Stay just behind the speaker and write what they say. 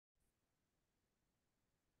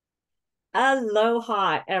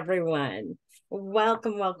Aloha, everyone.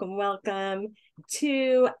 Welcome, welcome, welcome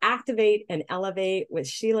to Activate and Elevate with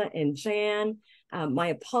Sheila and Jan. My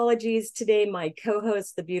apologies today. My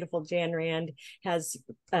co-host, the beautiful Jan Rand, has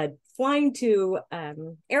flying to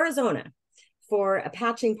Arizona for a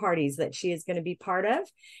patching parties that she is going to be part of.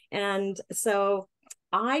 And so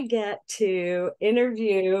I get to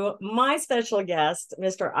interview my special guest,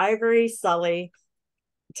 Mr. Ivory Sully,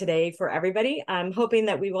 today for everybody. I'm hoping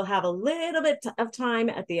that we will have a little bit of time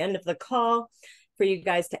at the end of the call for you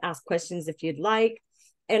guys to ask questions if you'd like.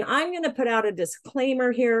 And I'm going to put out a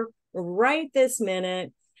disclaimer here right this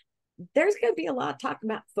minute. There's going to be a lot of talk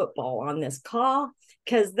about football on this call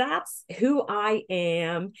because that's who I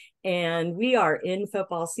am. And we are in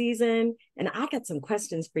football season. And I got some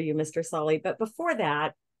questions for you, Mr. Sully. But before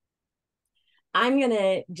that, I'm going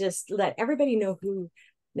to just let everybody know who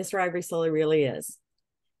Mr. Ivory Sully really is.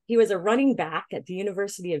 He was a running back at the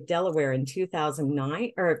University of Delaware in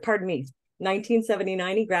 2009, or pardon me,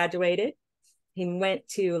 1979. He graduated. He went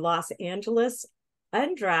to Los Angeles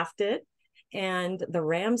undrafted, and the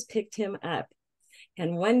Rams picked him up.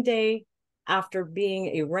 And one day, after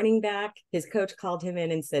being a running back, his coach called him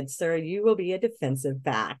in and said, "Sir, you will be a defensive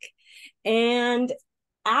back." And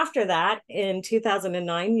after that, in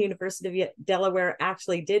 2009, University of Delaware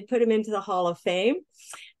actually did put him into the Hall of Fame.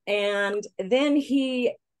 And then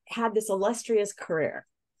he had this illustrious career,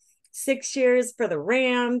 6 years for the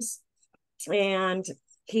Rams. And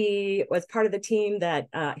he was part of the team that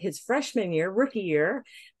his freshman year, rookie year,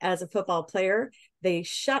 as a football player, they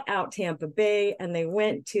shut out Tampa Bay and they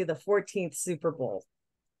went to the 14th Super Bowl.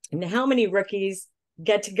 And how many rookies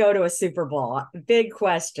get to go to a Super Bowl? Big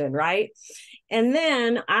question, right? And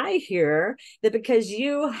then I hear that because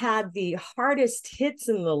you had the hardest hits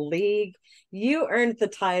in the league, you earned the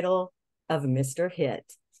title of Mr. Hit.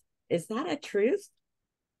 Is that a truth?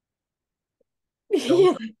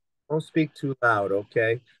 Don't don't speak too loud,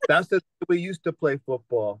 okay? That's the way we used to play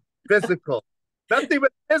football. Physical. Nothing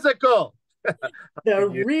but physical. The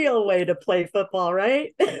You- real way to play football,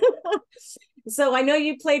 right? So I know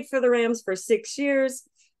you played for the Rams for 6 years.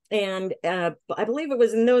 And I believe it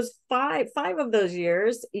was in those five of those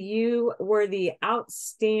years, you were the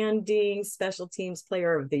outstanding special teams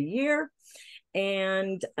player of the year.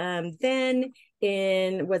 And then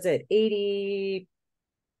was it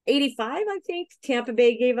 85, I think, Tampa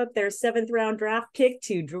Bay gave up their seventh round draft pick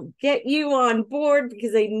to get you on board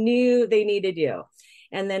because they knew they needed you.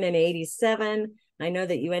 And then in 87, I know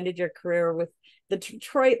that you ended your career with the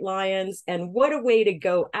Detroit Lions. And what a way to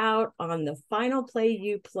go out on the final play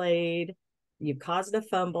you played. You caused a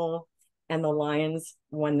fumble, and the Lions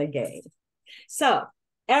won the game. So,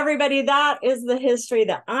 everybody, that is the history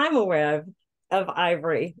that I'm aware of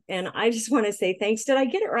Ivory. And I just want to say thanks. Did I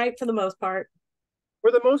get it right for the most part?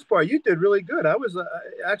 For the most part, you did really good. I was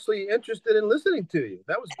actually interested in listening to you.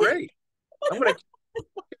 That was great. I'm going to keep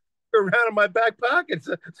it around in my back pocket.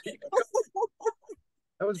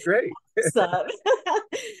 That was great. So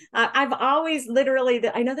I've always literally,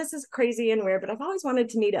 I know this is crazy and weird, but I've always wanted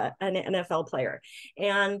to meet an NFL player.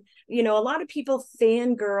 And, a lot of people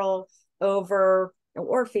fangirl over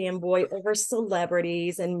or fanboy over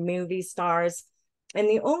celebrities and movie stars. And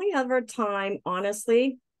the only other time,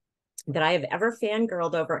 honestly, that I have ever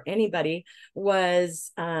fangirled over anybody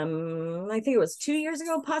was I think it was 2 years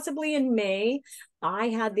ago, possibly in May. I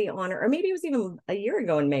had the honor, or maybe it was even a year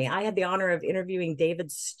ago in May, I had the honor of interviewing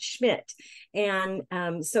David Schmidt. And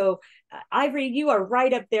so Ivory, you are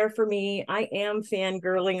right up there for me. I am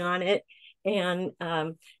fangirling on it. And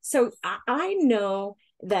so I know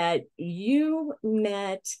that you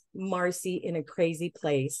met Marcy in a crazy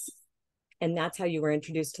place, and that's how you were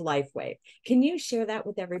introduced to LifeWave. Can you share that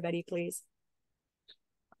with everybody, please?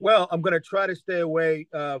 Well, I'm going to try to stay away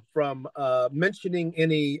from mentioning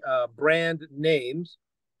any brand names,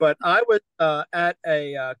 but I was at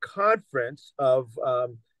a conference of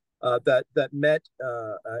that met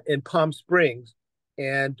in Palm Springs,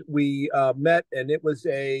 and we met, and it was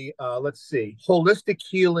a let's see, holistic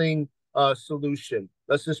healing solution.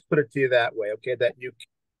 Let's just put it to you that way, okay? That you can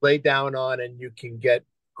lay down on, and you can get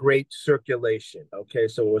great circulation. Okay,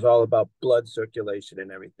 so it was all about blood circulation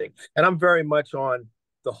and everything, and I'm very much on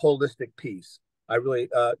the holistic piece. I really,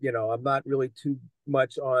 I'm not really too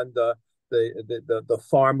much on the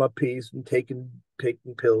pharma piece and taking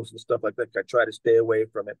pills and stuff like that. I try to stay away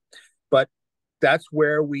from it. But that's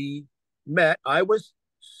where we met. I was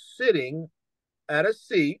sitting at a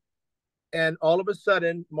seat, and all of a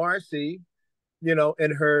sudden, Marcy,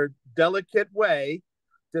 in her delicate way,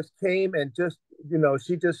 just came and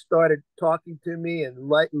she just started talking to me and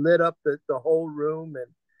lit up the whole room,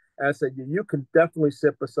 I said, you can definitely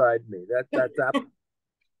sit beside me.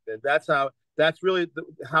 That's really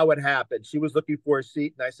how it happened. She was looking for a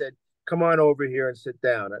seat, and I said, "Come on over here and sit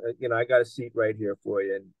down. I got a seat right here for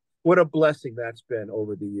you." And what a blessing that's been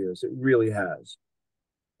over the years. It really has.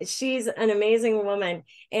 She's an amazing woman.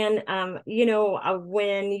 And,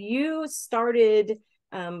 when you started,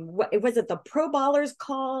 was it the Pro Ballers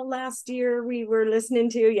call last year we were listening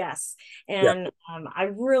to? Yes. Yeah. And I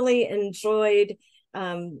really enjoyed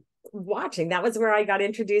watching. That was where I got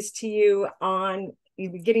introduced to you on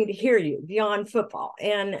getting to hear you beyond football.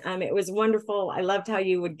 And it was wonderful. I loved how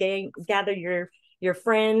you would gather your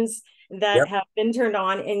friends that Yep. have been turned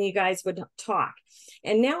on and you guys would talk.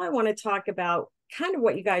 And now I want to talk about kind of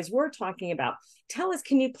what you guys were talking about.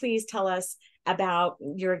 Can you please tell us about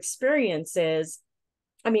your experiences?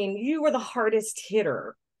 I mean, you were the hardest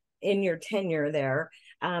hitter in your tenure there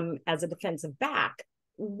as a defensive back.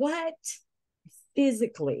 What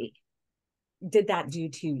physically did that do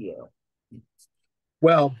to you?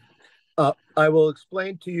 Well, I will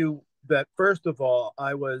explain to you that first of all,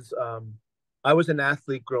 I was an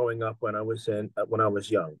athlete growing up when I was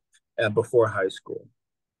young and before high school.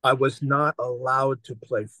 I was not allowed to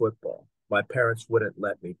play football. My parents wouldn't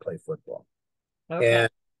let me play football. Okay. And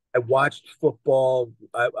I watched football.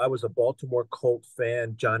 I was a Baltimore Colt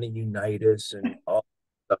fan, Johnny Unitas, and all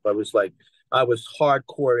that stuff. I was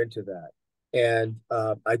hardcore into that. And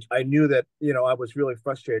I knew that, I was really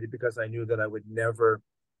frustrated because I knew that I would never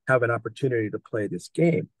have an opportunity to play this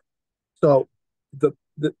game. So the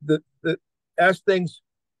as things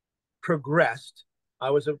progressed, I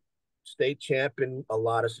was a state champ in a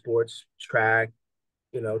lot of sports, track,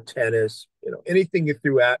 tennis, anything you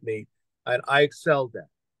threw at me, and I excelled at.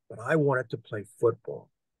 But I wanted to play football.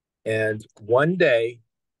 And one day,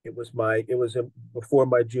 before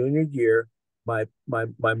my junior year, my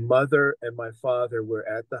mother and my father were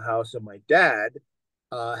at the house, and my dad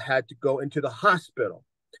had to go into the hospital.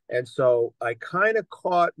 And so I kind of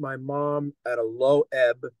caught my mom at a low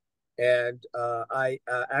ebb, and I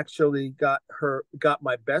actually got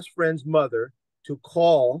my best friend's mother to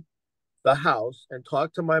call the house and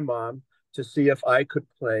talk to my mom to see if I could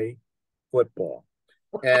play football.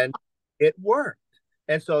 And it worked.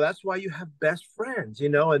 And so that's why you have best friends,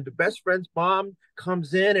 and the best friend's mom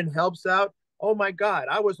comes in and helps out. Oh my God,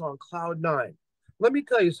 I was on cloud nine. Let me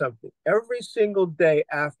tell you something. Every single day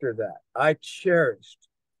after that, I cherished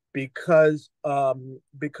because of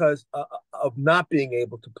not being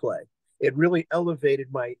able to play. It really elevated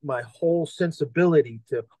my whole sensibility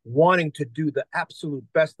to wanting to do the absolute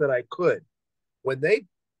best that I could. When they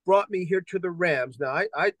brought me here to the Rams. Now,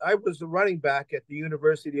 I was a running back at the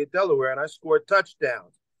University of Delaware, and I scored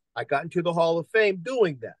touchdowns. I got into the Hall of Fame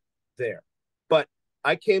doing that there. But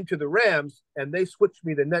I came to the Rams, and they switched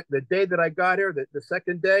me the day that I got here, the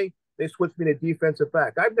second day, they switched me to defensive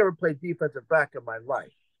back. I've never played defensive back in my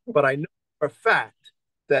life, but I know for a fact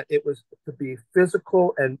that it was to be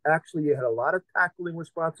physical, and actually you had a lot of tackling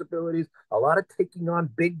responsibilities, a lot of taking on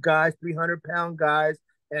big guys, 300-pound guys.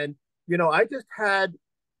 And,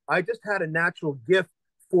 I just had a natural gift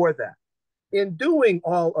for that. In doing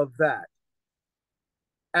all of that,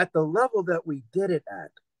 at the level that we did it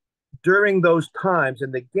at during those times,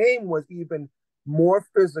 and the game was even more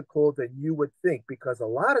physical than you would think because a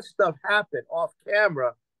lot of stuff happened off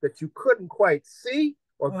camera that you couldn't quite see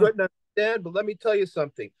or couldn't understand. But let me tell you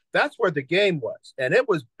something, that's where the game was. And it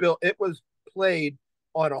was played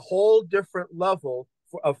on a whole different level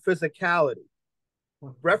of physicality.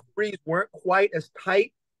 Referees weren't quite as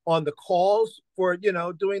tight on the calls for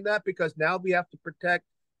doing that because now we have to protect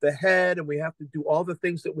the head and we have to do all the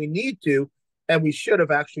things that we need to and we should have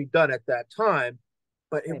actually done at that time,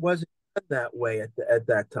 but it wasn't done that way at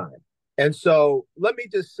that time. And so let me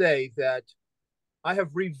just say that I have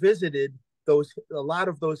revisited a lot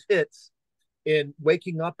of those hits in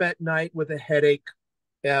waking up at night with a headache,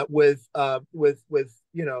 with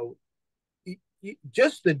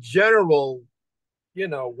just the general,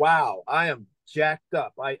 wow, I am jacked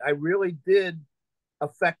up. I really did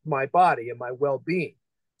affect my body and my well-being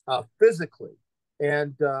physically.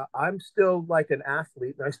 And I'm still like an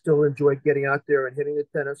athlete, and I still enjoy getting out there and hitting the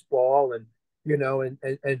tennis ball and,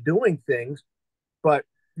 and doing things. But,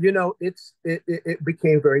 it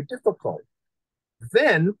became very difficult.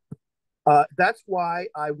 Then that's why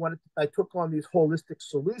I took on these holistic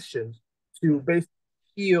solutions to basically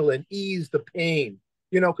heal and ease the pain.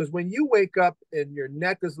 Because when you wake up and your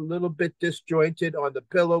neck is a little bit disjointed on the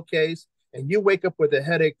pillowcase, and you wake up with a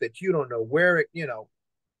headache that you don't know where you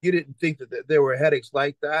didn't think that there were headaches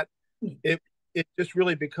like that. It just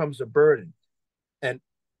really becomes a burden. And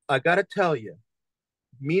I got to tell you,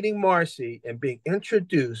 meeting Marcy and being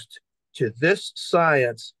introduced to this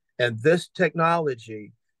science and this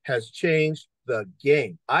technology has changed the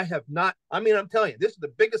game. I have not, I mean, I'm telling you, this is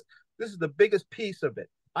the biggest piece of it.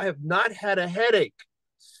 I have not had a headache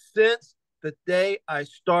since the day I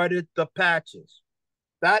started the patches.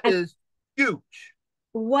 That And is huge.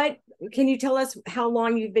 what can you tell us how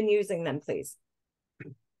long you've been using them, please?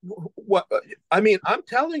 What I mean, I'm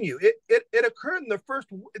telling you, it occurred in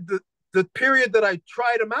the period that I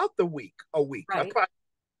tried them out a week. I Right. probably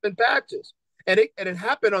in patches, and it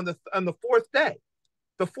happened on the fourth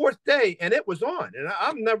day, and it was on, and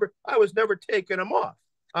I was never taking them off.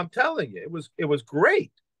 I'm telling you, it was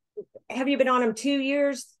great. Have you been on them 2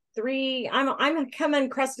 years, three? I'm coming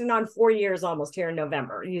cresting on 4 years almost here in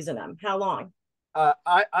November using them. How long?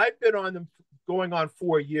 I've been on them going on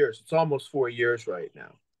 4 years. It's almost 4 years right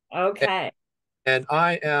now, and, Okay. and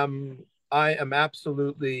I am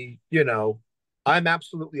absolutely, I'm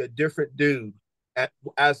absolutely a different dude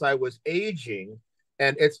as I was aging.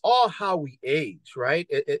 And it's all how we age, right?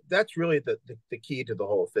 That's really the key to the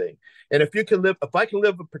whole thing. And if I can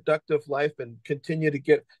live a productive life and continue to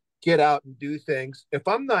get out and do things, if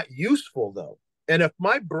I'm not useful though, and if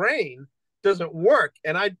my brain doesn't work,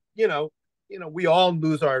 and we all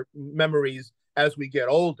lose our memories as we get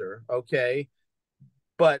older, okay?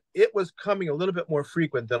 But it was coming a little bit more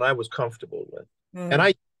frequent than I was comfortable with. And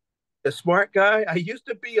Mm. a smart guy. I used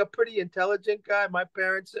to be a pretty intelligent guy. My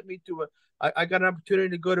parents sent me to I got an opportunity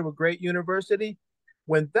to go to a great university.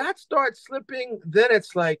 When that starts slipping, then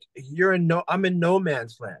it's like I'm in no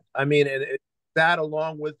man's land. I mean, that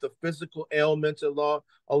along with the physical ailments,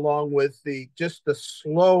 along with just the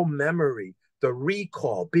slow memory, the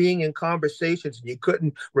recall, being in conversations and you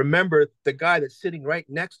couldn't remember the guy that's sitting right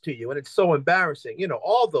next to you, and it's so embarrassing,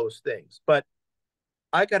 all those things. But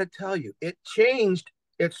I got to tell you, it changed.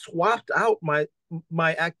 It swapped out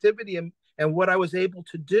my activity and what I was able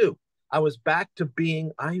to do. I was back to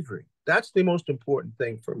being Ivory. That's the most important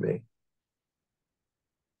thing for me.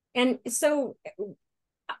 And so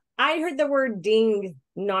I heard the word ding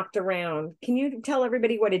knocked around. Can you tell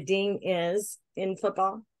everybody what a ding is in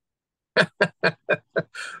football?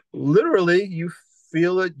 Literally, you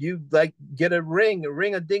feel it. You like get a ring,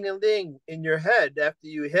 a ding a ding in your head after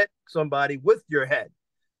you hit somebody with your head.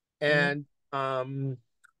 Mm. And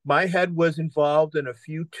my head was involved in a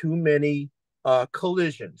few too many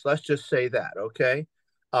collisions. Let's just say that, okay?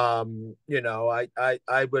 I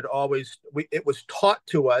would always. It was taught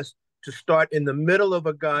to us to start in the middle of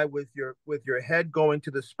a guy with your head going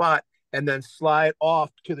to the spot, and then slide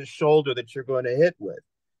off to the shoulder that you're going to hit with.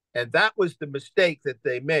 And that was the mistake that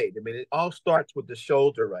they made. I mean, it all starts with the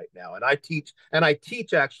shoulder right now. And I teach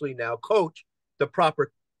actually now, coach the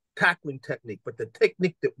proper tackling technique. But the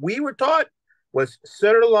technique that we were taught was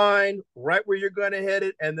center line, right where you're going to hit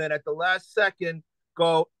it, and then at the last second,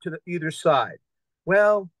 go to the either side.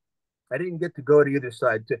 Well, I didn't get to go to either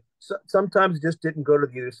side. Sometimes it just didn't go to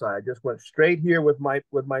the other side. I just went straight here with my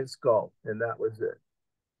skull, and that was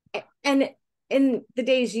it. And in the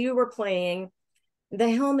days you were playing, the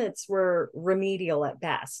helmets were remedial at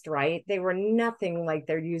best, right? They were nothing like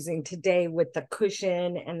they're using today with the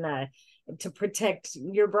cushion and the to protect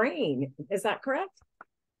your brain. Is that correct?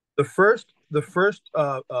 The first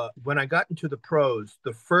when I got into the pros,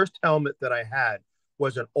 the first helmet that I had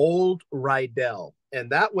was an old Rydell, and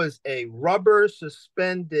that was a rubber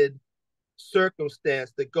suspended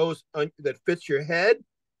circumstance that fits your head,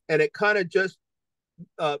 and it kind of just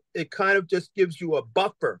gives you a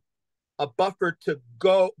buffer to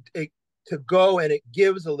go, and it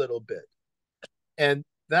gives a little bit. And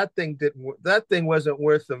that thing wasn't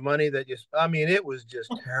worth the money that you. I mean, it was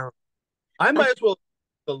just terrible. I might as well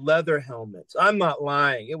the leather helmets. I'm not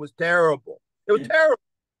lying. It was terrible. It was terrible.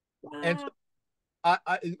 And so Wow.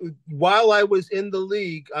 I while I was in the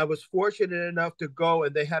league, I was fortunate enough to go,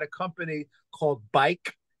 and they had a company called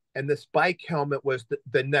Bike, and this bike helmet was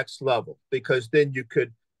the next level because then you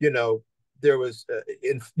could, there was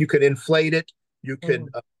you could inflate it, you could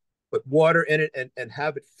Mm. put water in it and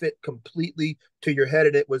have it fit completely to your head,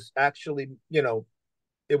 and it was actually,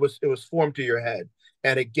 it was formed to your head,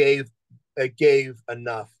 and it gave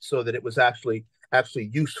enough so that it was actually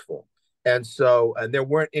useful. And so, and there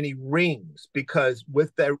weren't any rings because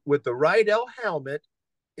with the Rydell helmet,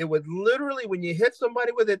 it would literally, when you hit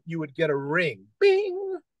somebody with it, you would get a ring.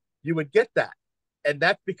 Bing, you would get that. And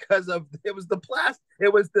that's because of it was the plastic,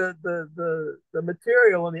 it was the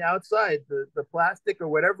material on the outside, the plastic or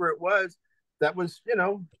whatever it was that was,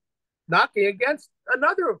 knocking against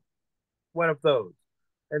another one of those.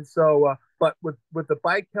 And so, but with the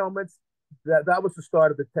bike helmets, that was the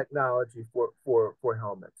start of the technology for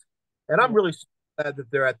helmets. And I'm really glad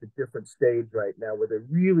that they're at the different stage right now where they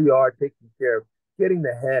really are taking care of getting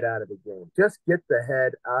the head out of the game. Just get the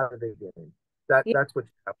head out of the game. That's what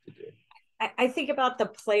you have to do. I think about the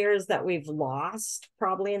players that we've lost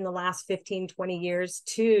probably in the last 15, 20 years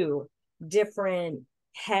to different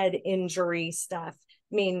head injury stuff.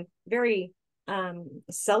 I mean, very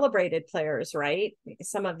celebrated players, right?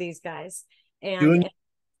 Some of these guys. Junior, And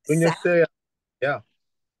Junior say, yeah,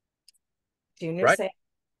 Junior right. say,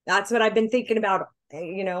 that's what I've been thinking about.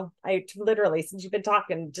 I literally, since you've been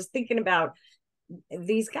talking, just thinking about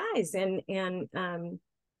these guys and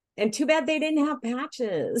too bad they didn't have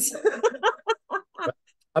patches.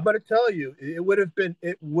 I'm going to tell you, it would have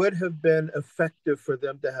been effective for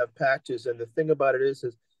them to have patches. And the thing about it is,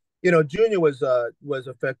 Junior was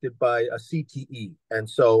affected by a CTE, and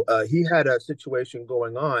so he had a situation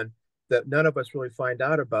going on that none of us really find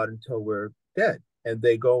out about until we're dead. And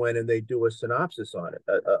they go in and they do a synopsis on it,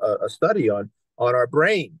 a study on our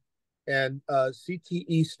brain. And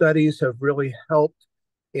CTE studies have really helped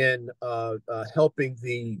in helping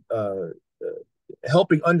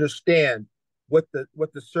understand what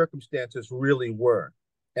the circumstances really were.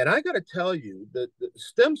 And I got to tell you that the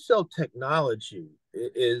stem cell technology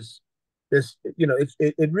is this,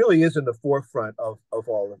 it really is in the forefront of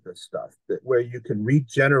all of this stuff, that where you can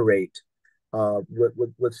regenerate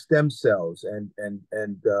with stem cells and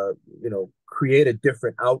create a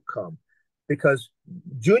different outcome, because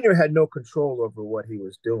Junior had no control over what he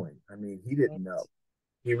was doing. I mean, he didn't know.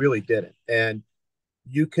 He really didn't. And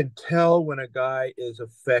you can tell when a guy is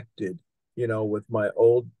affected, with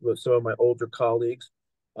some of my older colleagues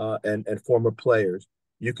and former players.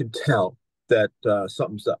 You can tell that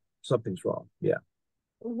something's up, something's wrong. Yeah.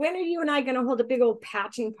 When are you and I going to hold a big old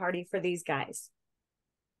patching party for these guys?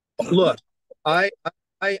 Look, I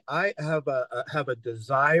I have a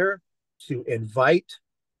desire to invite,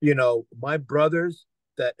 my brothers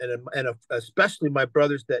and especially my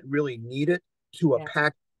brothers that really need it, to a Yeah.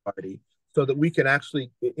 pack party, so that we can actually,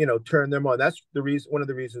 turn them on. That's the reason, one of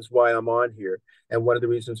the reasons why I'm on here, and one of the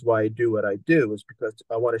reasons why I do what I do is because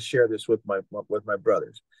I want to share this with my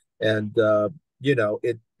brothers. And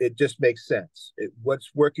it just makes sense.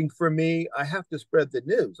 What's working for me, I have to spread the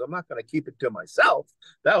news. I'm not going to keep it to myself.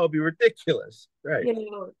 That would be ridiculous, right?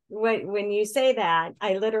 When you say that,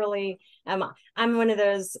 I literally I'm one of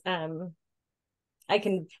those I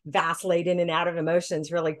can vacillate in and out of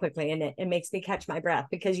emotions really quickly, and it makes me catch my breath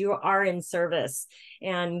because you are in service,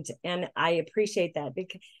 and I appreciate that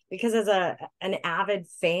because as an avid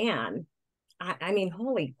fan, I mean,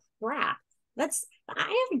 holy crap. I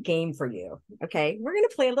have a game for you. Okay. We're going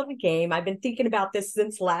to play a little game. I've been thinking about this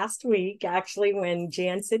since last week, actually, when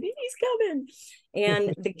Jan said, he's coming.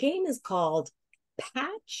 And the game is called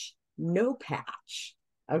Patch, No Patch.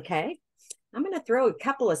 Okay. I'm going to throw a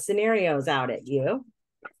couple of scenarios out at you,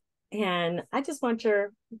 and I just want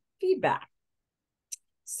your feedback.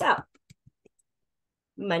 So,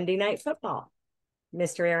 Monday Night Football,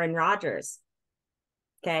 Mr. Aaron Rodgers.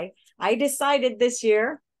 Okay. I decided this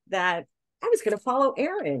year that I was going to follow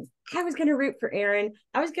Aaron. I was going to root for Aaron.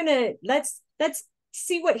 I was going to let's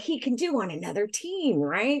see what he can do on another team,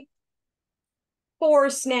 right? 4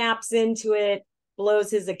 snaps into it,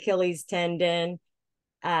 blows his Achilles tendon.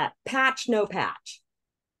 Patch, no patch.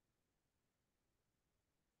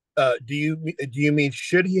 Do you mean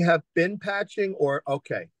should he have been patching, or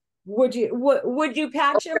okay? Would you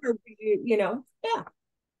patch him, or would yeah.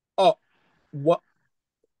 Oh, what?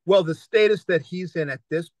 Well, the status that he's in at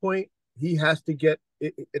this point, he has to get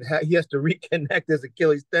he has to reconnect his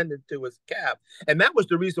Achilles tendon to his calf, and that was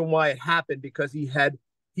the reason why it happened, because he had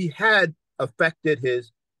affected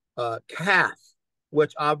his calf,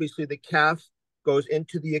 which obviously the calf goes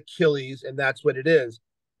into the Achilles, and that's what it is.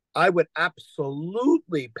 I would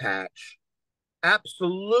absolutely patch,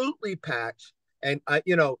 and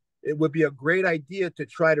it would be a great idea to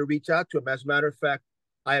try to reach out to him. As a matter of fact,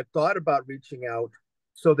 I have thought about reaching out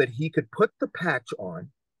so that he could put the patch on,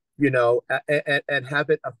 and have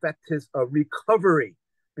it affect his recovery,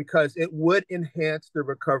 because it would enhance the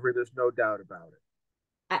recovery. There's no doubt about it.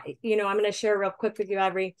 I'm going to share real quick with you,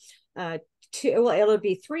 Ivory. It'll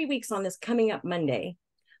be 3 weeks on this coming up Monday.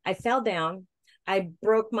 I fell down. I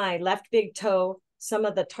broke my left big toe, some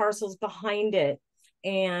of the tarsals behind it,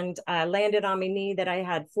 and landed on my knee that I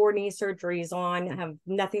had 4 knee surgeries on. I have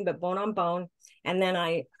nothing but bone on bone. And then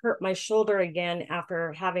I hurt my shoulder again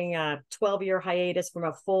after having a 12-year hiatus from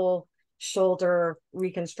a full shoulder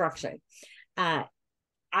reconstruction. I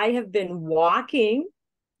have been walking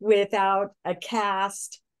without a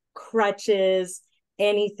cast, crutches,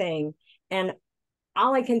 anything. And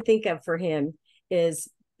all I can think of for him is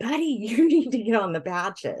buddy, you need to get on the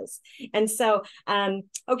patches. And so,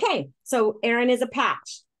 okay, so Aaron is a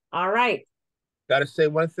patch. All right. Got to say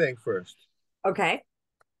one thing first. Okay.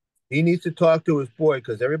 He needs to talk to his boy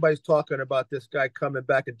because everybody's talking about this guy coming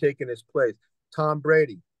back and taking his place. Tom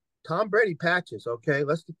Brady. Tom Brady patches, okay?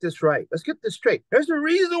 Let's get this right. Let's get this straight. There's a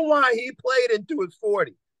reason why he played into his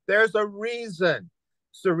 40. There's a reason.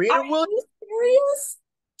 Serena Are Williams. you serious?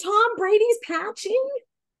 Tom Brady's patching?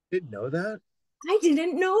 Didn't know that. I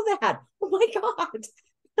didn't know that. Oh my God.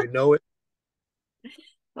 You know it.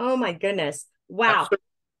 Oh my goodness. Wow.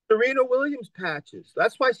 Serena Williams patches.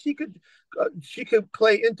 That's why she could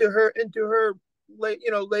play into her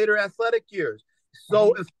later athletic years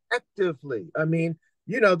so effectively. I mean,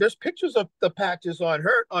 there's pictures of the patches on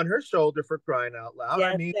her shoulder, for crying out loud.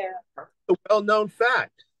 Yes, I mean, there. a well-known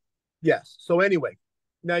fact. Yes. So anyway,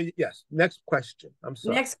 now yes. Next question. I'm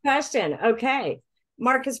sorry. Next question. Okay.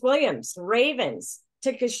 Marcus Williams, Ravens,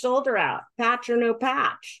 took his shoulder out. Patch or no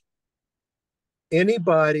patch?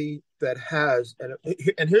 Anybody that has,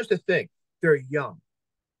 and here's the thing, they're young.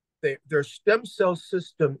 Their stem cell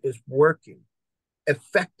system is working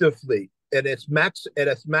effectively at its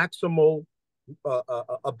maximal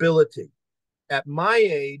ability. At my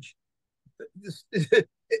age,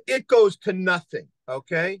 it goes to nothing.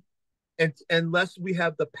 Okay, and unless we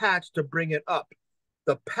have the patch to bring it up,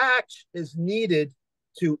 the patch is needed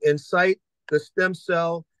to incite the stem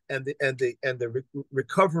cell and the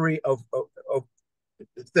recovery of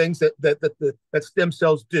things that stem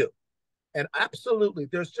cells do. And absolutely,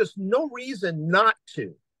 there's just no reason not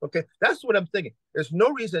to. Okay, that's what I'm thinking. There's no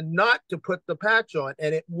reason not to put the patch on,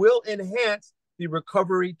 and it will enhance the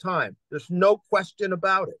recovery time. There's no question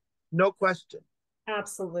about it. No question.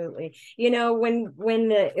 Absolutely.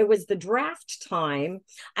 When it was the draft time,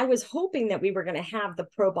 I was hoping that we were going to have the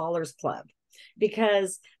Pro Ballers Club,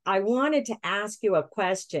 because I wanted to ask you a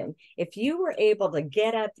question. If you were able to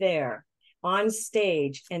get up there on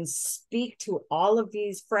stage and speak to all of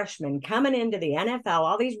these freshmen coming into the NFL,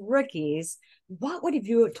 all these rookies, what would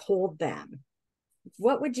you have told them?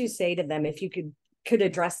 What would you say to them if you could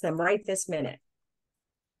address them right this minute?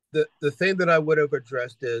 The thing that I would have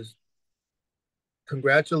addressed is,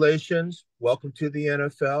 congratulations, welcome to the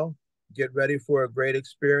NFL. Get ready for a great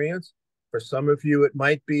experience. For some of you, it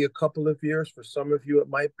might be a couple of years. For some of you, it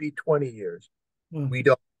might be 20 years. We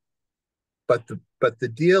don't. But the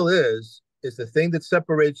deal is the thing that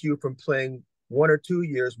separates you from playing 1 or 2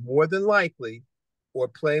 years, more than likely, or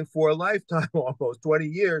playing for a lifetime, almost 20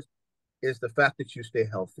 years, is the fact that you stay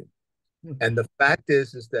healthy. And the fact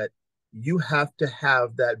is that you have to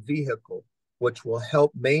have that vehicle which will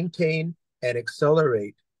help maintain and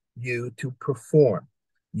accelerate you to perform.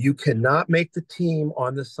 You cannot make the team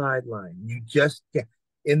on the sideline. You just can't.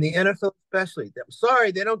 In the NFL, especially,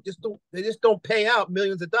 sorry, they just don't pay out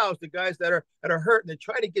millions of dollars to guys that are hurt, and they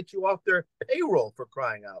try to get you off their payroll, for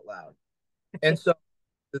crying out loud. And so,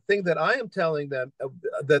 the thing that I am telling them,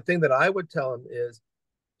 the thing that I would tell them is,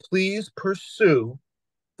 please pursue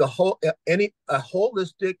a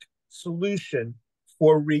holistic solution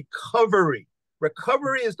for recovery.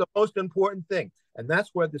 Recovery is the most important thing, and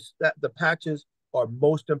that's where the patches are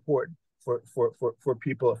most important for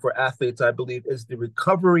people, for athletes. I believe is the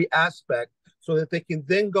recovery aspect, so that they can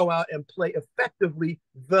then go out and play effectively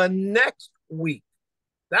the next week.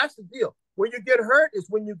 That's the deal. Where you get hurt is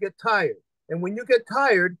when you get tired, and when you get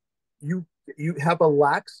tired, you have a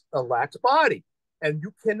lax body, and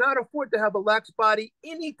you cannot afford to have a lax body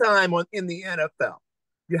anytime in the NFL.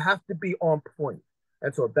 You have to be on point.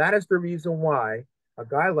 And so that is the reason why a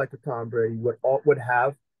guy like a Tom Brady would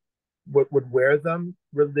wear them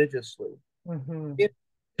religiously.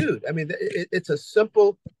 Dude, I mean, it's a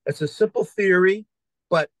simple theory,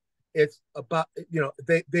 but it's about,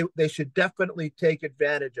 they should definitely take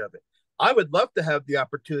advantage of it. I would love to have the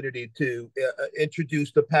opportunity to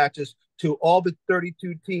introduce the patches to all the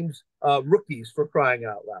 32 teams, rookies, for crying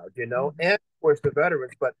out loud, and of course the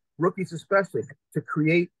veterans, but rookies especially, to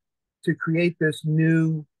create this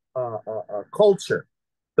new culture,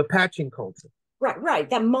 the patching culture. Right.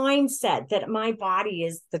 That mindset that my body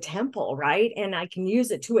is the temple, right? And I can use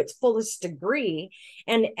it to its fullest degree.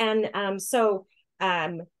 So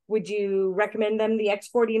would you recommend them the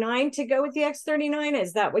X49 to go with the X39?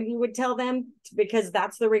 Is that what you would tell them? Because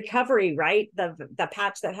that's the recovery, right? The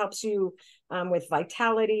patch that helps you with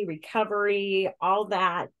vitality, recovery, all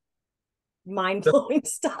that mind-blowing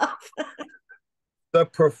stuff. The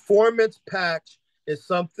performance patch is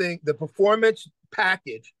something, the performance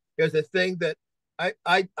package is a thing that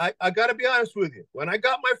I got to be honest with you. When I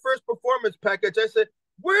got my first performance package, I said,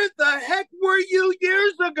 where the heck were you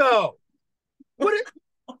years ago? What is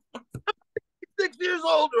 6 years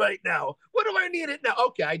old right now. What do I need it now?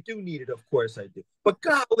 Okay, I do need it. Of course I do. But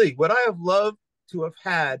golly, would I have loved to have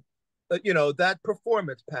had, that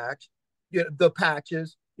performance patch, the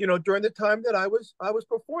patches, during the time that I was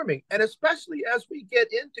performing, and especially as we get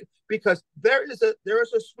into, because there is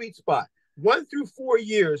a sweet spot. 1 through 4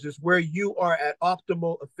 years is where you are at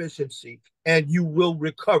optimal efficiency, and you will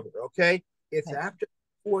recover. Okay, it's Okay. after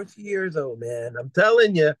the fourth year, though, man. I'm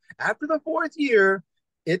telling you, after the fourth year,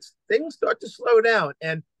 it's things start to slow down,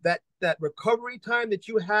 and that recovery time that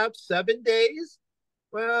you have, 7 days.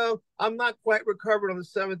 Well, I'm not quite recovered on the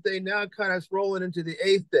seventh day. Now I'm kind of rolling into the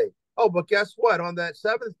eighth day. Oh, but guess what? On that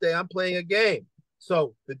seventh day, I'm playing a game.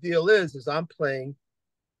 So the deal is I'm playing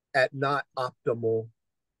at not optimal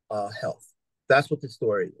health. That's what the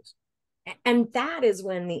story is. And that is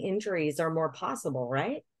when the injuries are more possible,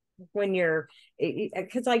 right? When you're,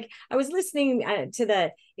 because like I was listening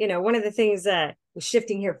to one of the things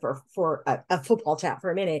shifting here for a football chat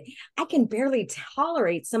for a minute. I can barely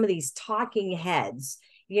tolerate some of these talking heads.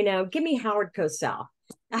 Give me Howard Cosell.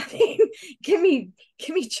 I mean, give me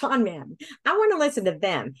John Madden. I want to listen to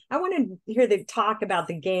them. I want to hear the talk about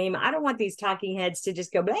the game. I don't want these talking heads to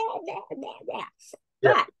just go blah blah blah blah.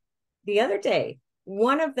 Yeah, But the other day,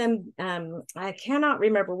 one of them, I cannot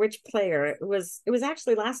remember which player it was. It was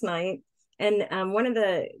actually last night, and one of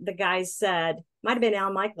the guys said, might have been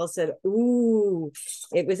Al Michaels, said, "Ooh,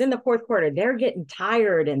 it was in the fourth quarter. They're getting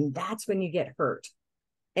tired, and that's when you get hurt."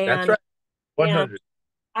 that's And right. and 100.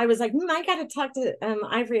 I was like, I got to talk to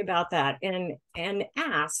Ivory about that and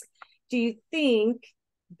ask, do you think,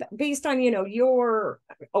 based on your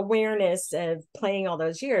awareness of playing all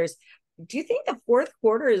those years, do you think the fourth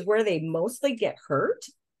quarter is where they mostly get hurt?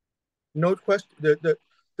 No question.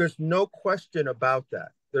 There's no question about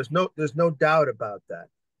that. There's no doubt about that.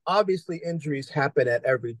 Obviously, injuries happen at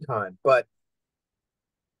every time, but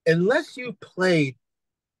unless you played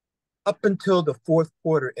up until the fourth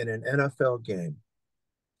quarter in an NFL game,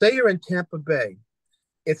 say you're in Tampa Bay,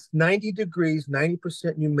 it's 90 degrees,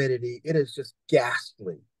 90% humidity. It is just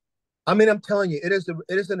ghastly. I mean, I'm telling you, it is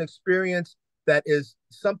an experience that is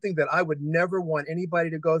something that I would never want anybody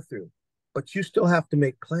to go through. But you still have to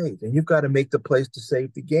make plays, and you've got to make the plays to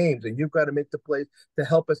save the games, and you've got to make the plays to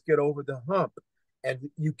help us get over the hump. And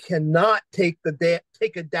you cannot take a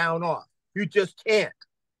down off. You just can't.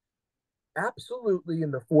 Absolutely, in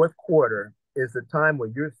the fourth quarter is the time where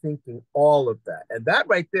you're thinking all of that, and that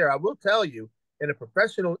right there, I will tell you, in a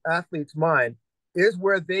professional athlete's mind, is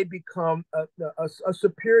where they become a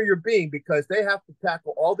superior being, because they have to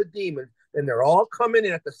tackle all the demons, and they're all coming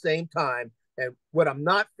in at the same time. And what I'm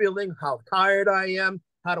not feeling, how tired I am,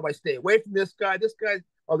 how do I stay away from this guy? This guy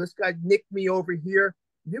nicked me over here.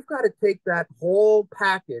 You've got to take that whole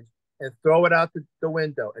package and throw it out the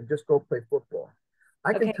window and just go play football.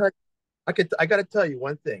 I can Okay. tell you, I got to tell you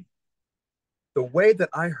one thing. The way that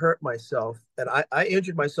I hurt myself, and I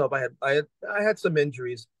injured myself, I had some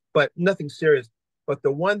injuries, but nothing serious. But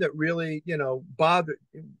the one that really, bothered,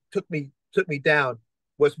 took me down,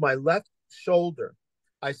 was my left shoulder.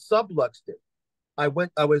 I subluxed it. I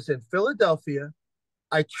was in Philadelphia.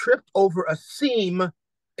 I tripped over a seam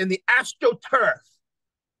in the AstroTurf,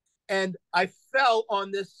 and I fell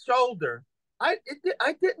on this shoulder. I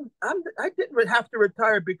didn't have to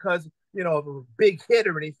retire because of a big hit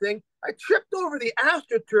or anything. I tripped over the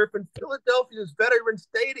AstroTurf in Philadelphia's Veteran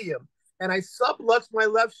Stadium, and I subluxed my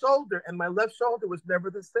left shoulder, and my left shoulder was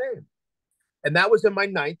never the same. And that was in my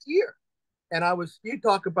ninth year. And you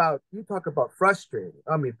talk about frustrating.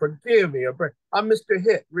 I mean, forgive me, I'm Mr.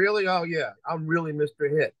 Hit. Really? Oh yeah, I'm really Mr.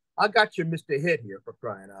 Hit. I got your Mr. Hit here, for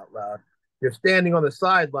crying out loud. You're standing on the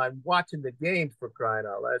sideline watching the games, for crying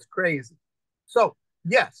out loud. It's crazy. So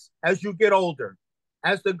yes, as you get older,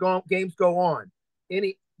 as the games go on,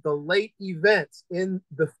 the late events in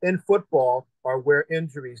football are where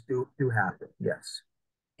injuries do happen. Yes.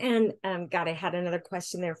 And God, I had another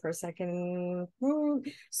question there for a second.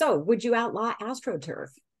 So, would you outlaw AstroTurf?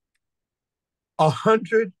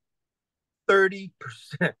 130%.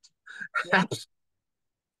 Yeah. I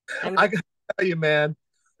I mean, got to tell you, man.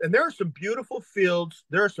 And there are some beautiful fields.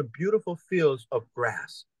 There are some beautiful fields of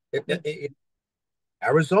grass.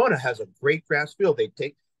 Arizona has a great grass field. They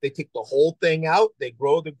take the whole thing out. They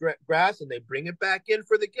grow the grass and they bring it back in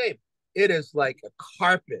for the game. It is like a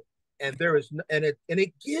carpet, and there is and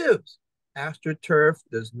it gives. AstroTurf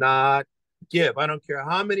does not give. I don't care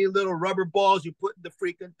how many little rubber balls you put in the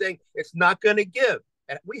freaking thing. It's not going to give.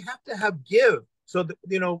 And we have to have give, so that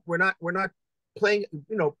we're not playing,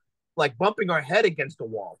 like bumping our head against the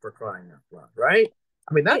wall, for crying out loud, right?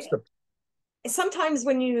 I mean, that's it, the sometimes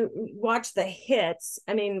when you watch the hits,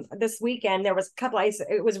 I mean, this weekend there was a couple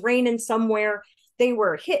it was raining somewhere. They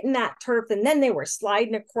were hitting that turf and then they were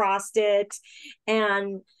sliding across it.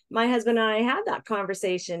 And my husband and I had that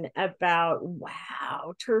conversation about,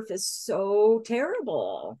 wow, turf is so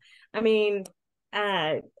terrible. I mean,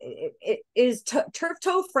 is turf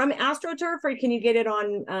toe from AstroTurf, or can you get it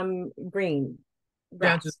on green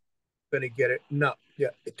Chances grass? going to get it. No, yeah,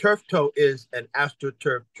 turf toe is an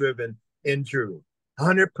astroturf driven injury.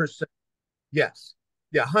 100%. Yes.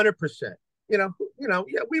 Yeah, 100%. Yeah,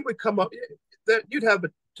 we would come up that you'd have a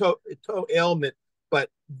toe ailment, but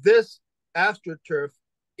this astroturf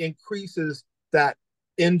increases that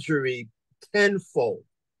injury tenfold.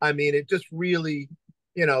 I mean, it just really,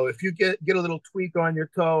 if you get a little tweak on your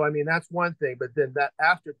toe, I mean, that's one thing, but then that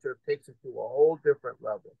astroturf takes it to a whole different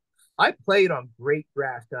level. I played on great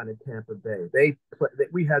grass down in Tampa Bay.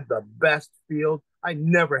 We had the best field. I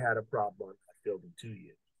never had a problem on that field in 2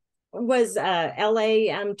 years. Was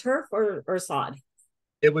LA turf or sod?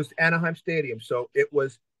 It was Anaheim Stadium, so it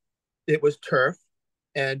was turf,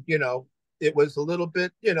 and it was a little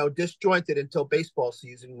bit disjointed until baseball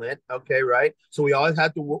season went. Okay, right. So we always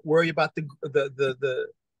had to worry about the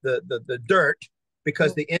dirt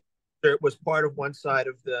because the dirt was part of one side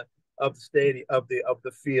of the stadium of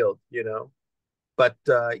the field. But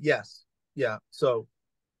yes, yeah. So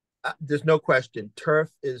there's no question,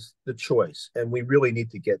 turf is the choice, and we really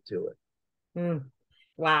need to get to it. Mm,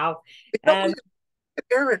 wow. Look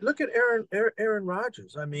at Aaron. Look at Aaron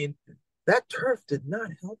Rodgers. I mean, that turf did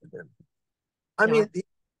not help him. I No, mean,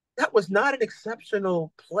 that was not an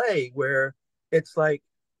exceptional play where it's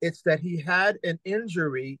that he had an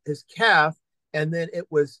injury, his calf, and then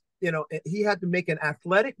he had to make an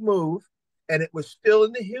athletic move, and it was still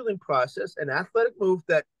in the healing process, an athletic move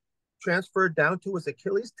that transferred down to his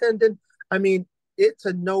Achilles tendon. I mean, it's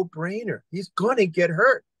a no-brainer. He's gonna get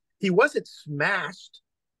hurt. He wasn't smashed.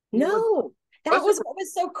 He was no, that wasn't was what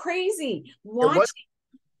was so crazy. it was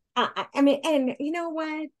Watch, I mean, and you know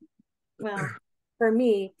what? Well, for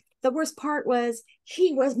me, the worst part was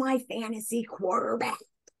he was my fantasy quarterback.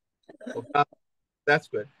 well, that's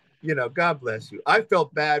good. God bless you. I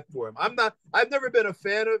felt bad for him. I've never been a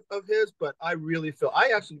fan of his, but I really felt,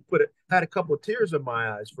 I actually had a couple of tears in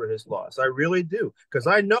my eyes for his loss. I really do. Because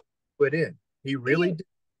I know he put in. He really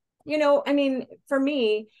You, did. I mean, for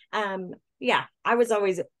me, yeah, I was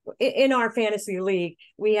always in our fantasy league.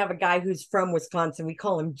 We have a guy who's from Wisconsin. We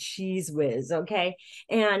call him Cheese Whiz. Okay.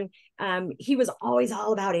 And he was always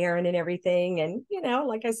all about Aaron and everything. And,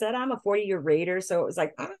 like I said, I'm a 40-year Raider. So it was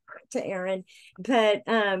like to Aaron. But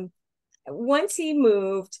once he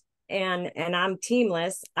moved and I'm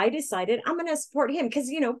teamless, I decided I'm going to support him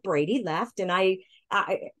because, Brady left and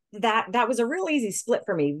that was a real easy split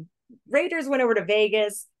for me. Raiders went over to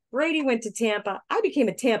Vegas. Brady went to Tampa. I became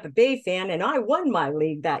a Tampa Bay fan and I won my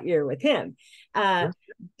league that year with him. Uh,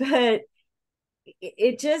 but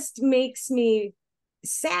it just makes me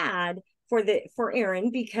sad for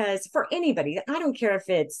Aaron, because for anybody, I don't care if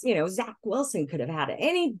it's, Zach Wilson could have had it.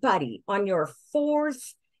 Anybody on your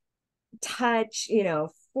fourth touch,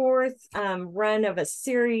 fourth run of a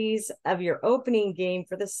series of your opening game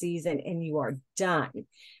for the season, and you are done.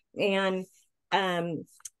 And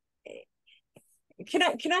can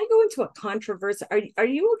I go into a controversy? Are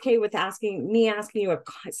you okay with asking you a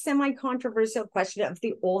semi-controversial question of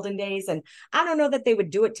the olden days? And I don't know that they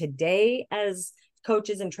would do it today as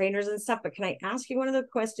coaches and trainers and stuff, but can I ask you one of the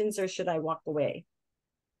questions, or should I walk away?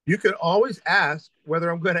 You can always ask.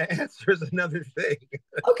 Whether I'm going to answer is another thing.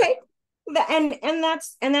 Okay. And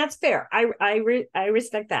that's fair. I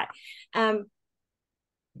respect that. Um,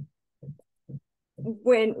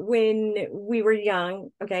 when we were young,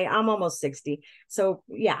 okay, I'm almost 60. So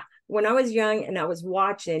yeah, when I was young and I was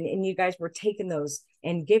watching and you guys were taking those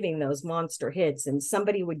and giving those monster hits, and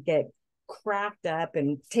somebody would get cracked up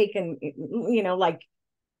and taken, like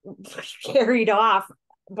carried off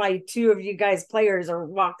by two of you guys players, or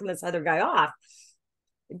walking this other guy off.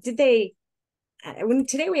 Did they when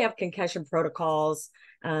Today we have concussion protocols,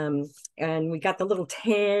 um, and we got the little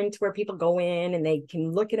tent where people go in and they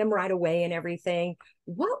can look at them right away and everything.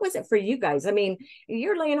 What was it for you guys? I mean,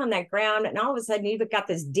 you're laying on that ground and all of a sudden you've got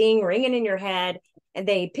this ding ringing in your head, and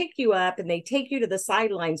they pick you up and they take you to the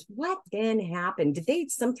sidelines. What then happened? Did they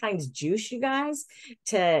sometimes juice you guys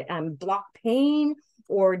to block pain?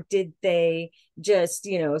 Or did they just,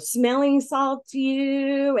 smelling salt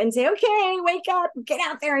you and say, okay, wake up, get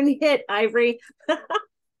out there and hit, Ivory?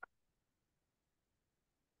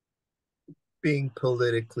 Being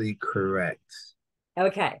politically correct.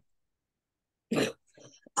 Okay.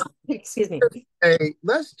 Excuse me.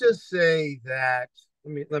 Let's just say that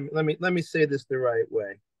let me say this the right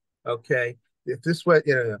way. Okay. If this way,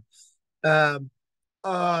 um,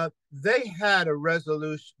 they had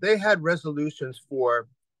resolutions for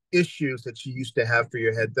issues that you used to have for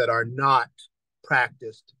your head that are not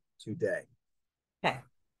practiced today. Okay.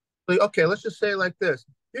 Okay, let's just say it like this.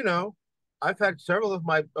 You know, I've had several of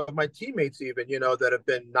my teammates even, that have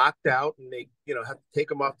been knocked out and they, have to take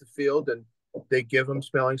them off the field and they give them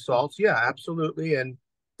smelling salts. Yeah, absolutely. And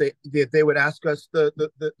they would ask us the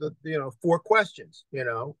four questions,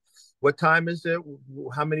 what time is it?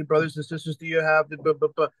 How many brothers and sisters do you have?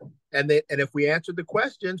 And if we answered the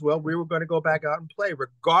questions, well, we were going to go back out and play,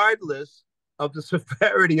 regardless of the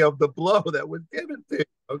severity of the blow that was given to you.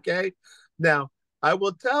 Okay. Now, I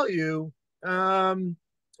will tell you, um,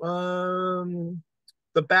 um,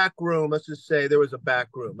 the back room. Let's just say there was a back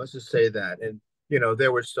room. Let's just say that, and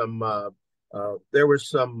there were some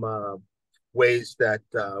ways that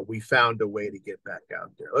we found a way to get back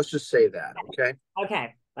out there. Let's just say that. Okay.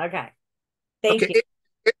 Okay. Okay. Thank Okay. you.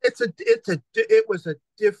 It was a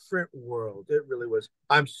different world. It really was.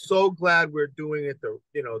 I'm so glad we're doing it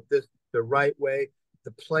the right way.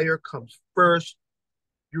 The player comes first.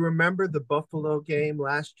 You remember the Buffalo game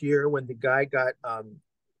last year when the guy got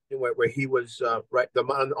where he was on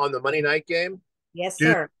the Monday night game? Yes,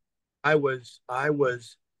 Dude, sir. I was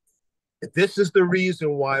this is the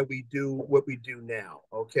reason why we do what we do now,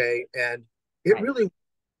 okay? And it Right. really,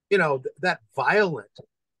 that violent.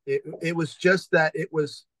 It was just that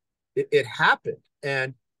it happened,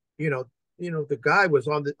 and the guy was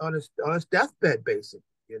on his deathbed basically,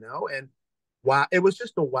 and wow, it was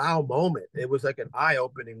just a wow moment. It was like an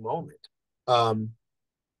eye-opening moment. Um,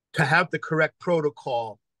 to have the correct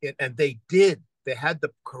protocol, and they had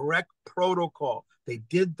the correct protocol. They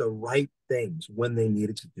did the right things when they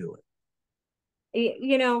needed to do it.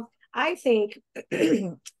 I think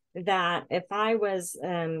that if I was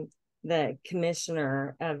the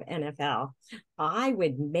commissioner of NFL, I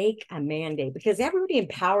would make a mandate because everybody in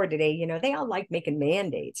power today, they all like making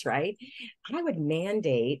mandates, right? I would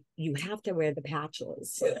mandate you have to wear the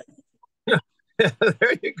patches.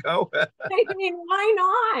 There you go. I mean, why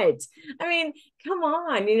not? I mean, come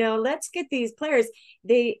on, let's get these players.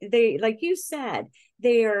 They like you said,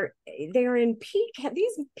 they're in peak.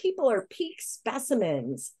 These people are peak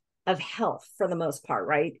specimens of health for the most part,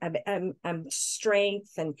 right?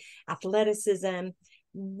 Strength and athleticism.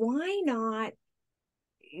 Why not?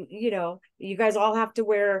 You guys all have to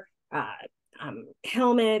wear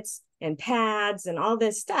helmets and pads and all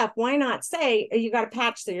this stuff. Why not say you got to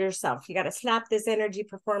patch to yourself? You got to slap this energy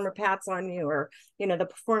performer pads on you, or the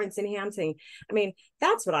performance enhancing. I mean,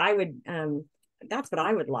 that's what I would. That's what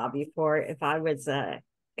I would lobby for if I was.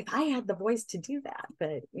 If I had the voice to do that,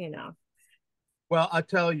 but. Well, I'll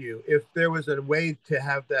tell you, if there was a way to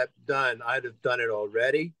have that done, I'd have done it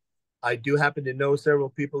already. I do happen to know several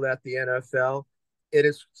people at the NFL. It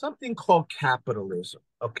is something called capitalism.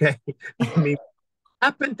 Okay. I mean,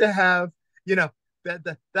 happen to have, you know,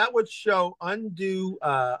 that would show undue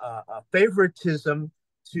favoritism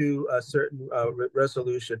to a certain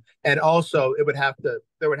resolution, and also there would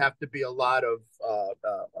have to be a lot of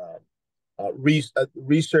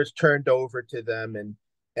research turned over to them, and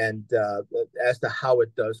as to how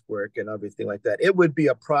it does work and everything like that. It would be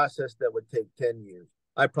a process that would take 10 years.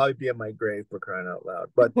 I'd probably be in my grave for crying out loud.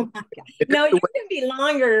 But No, you can be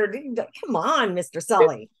longer. Come on, Mr. it,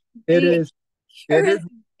 Sully. it is You're it in is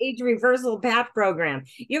the age reversal path program.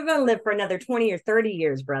 You're going to live for another 20 or 30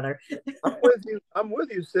 years, brother. I'm with you. I'm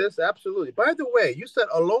with you, sis. Absolutely. By the way, you said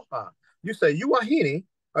aloha. You say you wahine.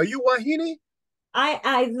 Are you wahine?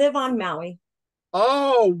 I live on Maui.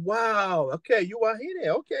 Oh wow. Okay, you wahine.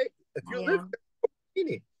 Okay. If I you live am. there,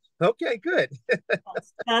 wahine. Okay, good.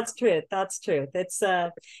 That's true. That's true. It's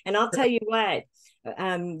and I'll tell you what.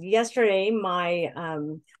 Yesterday, my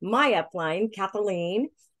upline, Kathleen,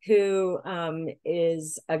 who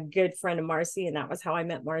is a good friend of Marcy, and that was how I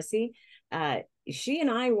met Marcy. Uh, she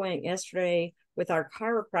and I went yesterday with our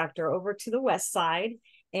chiropractor over to the west side,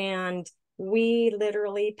 and we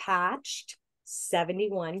literally patched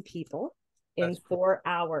 71 people in That's cool. 4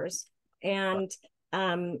 hours. And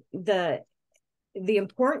the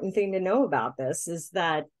important thing to know about this is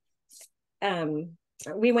that um,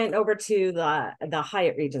 we went over to the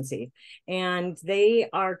Hyatt Regency, and they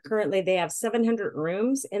have 700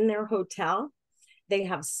 rooms in their hotel. They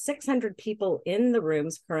have 600 people in the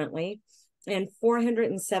rooms currently, and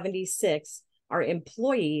 476 are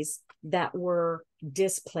employees that were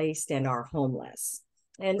displaced and are homeless.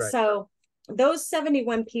 And Right. so those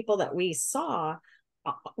 71 people that we saw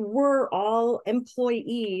were all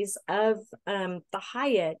employees of the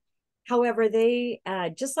Hyatt. However, they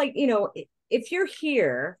just like if you're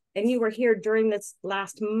here and you were here during this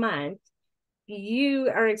last month, you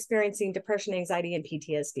are experiencing depression, anxiety, and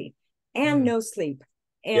PTSD, and no sleep.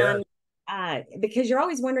 And because you're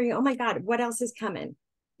always wondering, oh my God, what else is coming?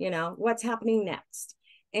 What's happening next?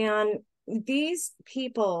 And these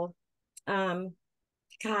people,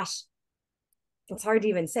 gosh, it's hard to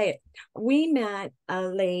even say it. We met a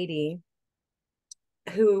lady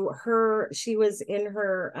who she was in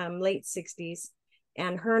her late 60s,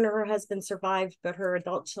 and her husband survived, but her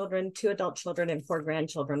two adult children and 4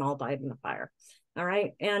 grandchildren all died in the fire. All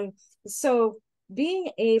right. And so being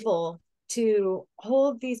able to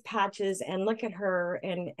hold these patches and look at her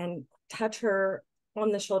and touch her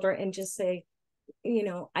on the shoulder and just say,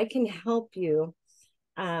 I can help you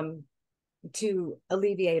to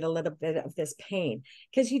alleviate a little bit of this pain,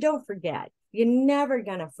 because you don't forget. You're never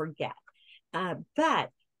going to forget. But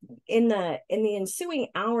in the ensuing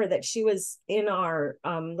hour that she was in our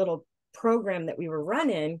little program that we were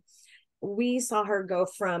running, we saw her go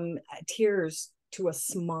from tears to a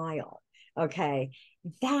smile. Okay.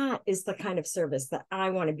 That is the kind of service that I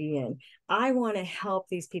want to be in. I want to help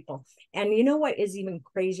these people. And you know what is even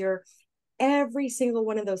crazier? Every single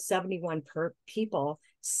one of those 71 people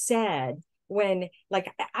said, when,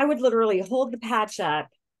 like, I would literally hold the patch up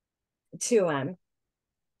to him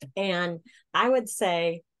and I would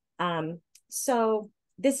say, so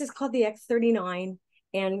this is called the X39.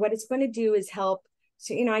 And what it's going to do is help.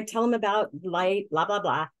 So, I tell them about light, blah, blah,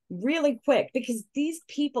 blah, really quick, because these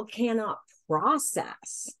people cannot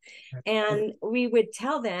process. And we would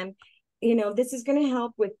tell them, this is going to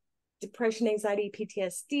help with depression, anxiety,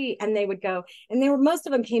 PTSD. And they would go, and most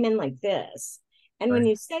of them came in like this. And when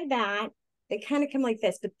you say that, they kind of come like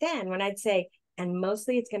this. But then when I'd say, and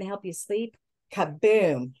mostly it's going to help you sleep,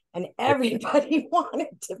 kaboom. And everybody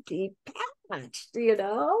wanted to be patched,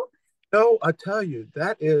 No, I tell you,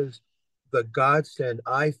 that is the godsend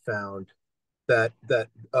I found that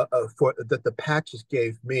the patches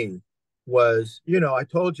gave me was, I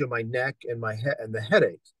told you my neck and my head and the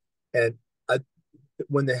headaches. And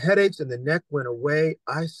when the headaches and the neck went away,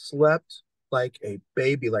 I slept like a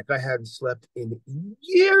baby, like I hadn't slept in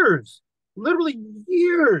years, literally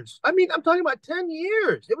years. I mean, I'm talking about 10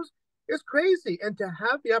 years. It's crazy. And to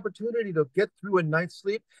have the opportunity to get through a night's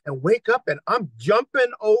sleep and wake up and I'm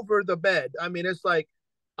jumping over the bed. I mean, it's like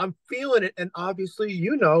I'm feeling it. And obviously,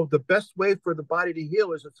 the best way for the body to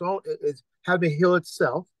heal is having to heal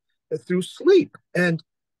itself through sleep. And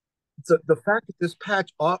the fact that this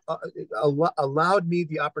patch allowed me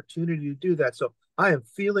the opportunity to do that. So I am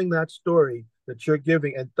feeling that story that you're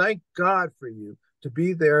giving. And thank God for you to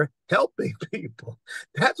be there helping people.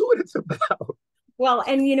 That's what it's about. Well,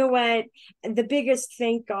 and you know what? The biggest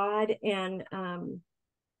thank God. And I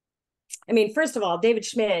mean, first of all, David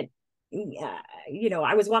Schmidt,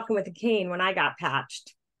 I was walking with a cane when I got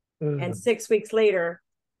patched. And 6 weeks later,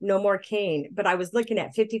 no more cane. But I was looking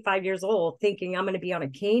at 55 years old thinking I'm going to be on a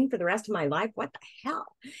cane for the rest of my life. What the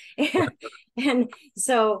hell? And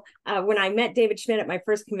so when I met David Schmidt at my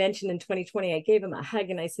first convention in 2020, I gave him a hug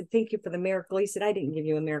and I said, thank you for the miracle. He said, I didn't give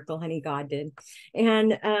you a miracle, honey. God did.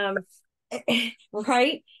 And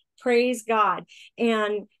right? Praise God.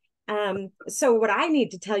 And so what I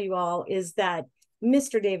need to tell you all is that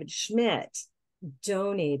Mr. David Schmidt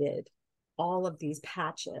donated all of these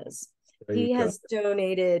patches. He has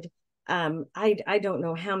donated, I don't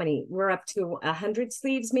know how many. We're up to 100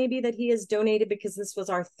 sleeves maybe that he has donated, because this was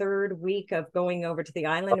our 3rd week of going over to the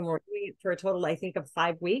island, and we're doing it for a total, I think, of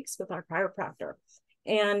 5 weeks with our chiropractor.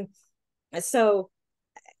 And so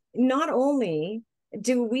not only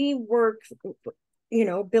do we work,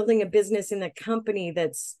 building a business in a company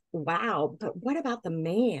that's wow, but what about the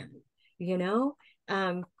man,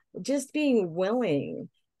 just being willing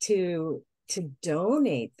to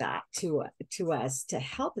donate that to us to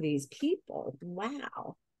help these people.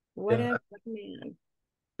 Wow. What a man.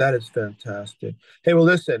 That is fantastic. Hey, well,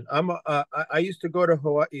 listen, I used to go to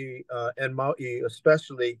Hawaii and Maui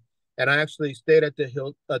especially, and I actually stayed at the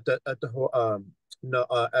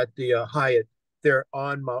Hyatt there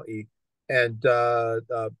on Maui. And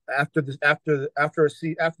after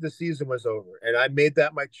the season was over, and I made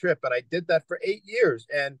that my trip, and I did that for 8 years,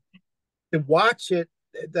 and to watch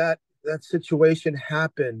that situation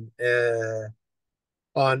happen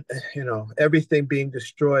on everything being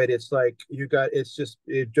destroyed, it's like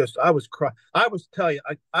I was crying. I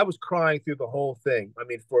was crying through the whole thing. I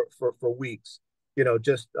mean, for weeks, I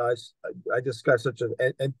just got such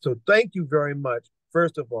and so thank you very much,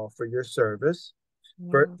 first of all, for your service.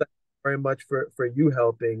 Thank you very much for you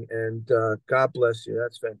helping, and God bless you.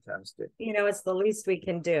 That's fantastic. It's the least we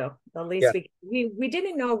can do. The least we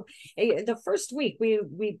didn't know. The first week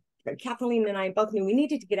we Kathleen and I both knew we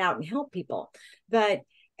needed to get out and help people, but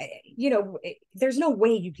there's no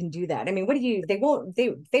way you can do that. I mean, they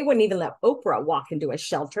wouldn't even let Oprah walk into a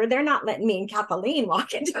shelter. They're not letting me and Kathleen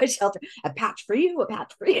walk into a shelter. A patch for you, a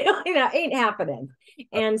patch for you. Ain't happening.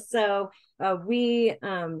 And so our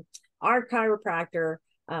chiropractor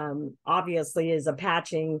obviously is a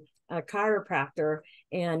patching chiropractor,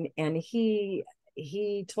 and he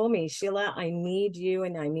told me, Sheila, I need you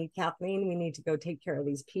and I need Kathleen. We need to go take care of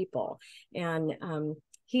these people. And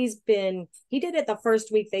he did it the first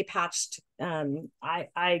week they patched.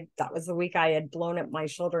 That was the week I had blown up my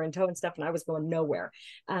shoulder and toe and stuff, and I was going nowhere.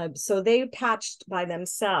 So they patched by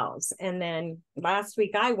themselves. And then last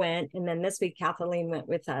week I went, and then this week Kathleen went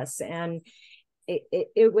with us. And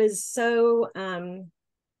it was so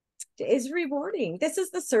is rewarding. This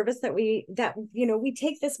is the service that we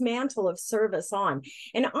take this mantle of service on.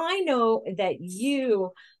 And I know that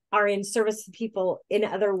you are in service to people in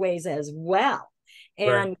other ways as well. And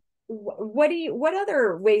right. What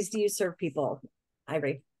other ways do you serve people,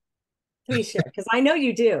 Ivory? Please share, because I know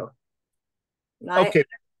you do. Okay.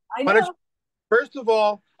 I know. First of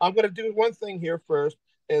all, I'm going to do one thing here first.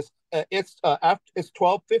 It's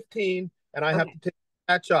 12:15, and I have to take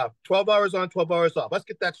patch off. 12 hours on, 12 hours off. Let's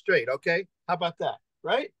get that straight, okay? How about that?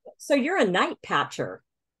 Right? So you're a night patcher.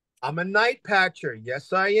 I'm a night patcher.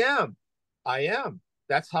 Yes, I am. I am.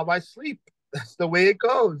 That's how I sleep. That's the way it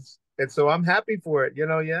goes. And so I'm happy for it,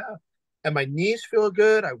 yeah. And my knees feel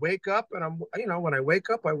good. I wake up and when I wake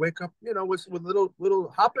up, with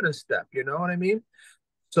little hop in a step, you know what I mean?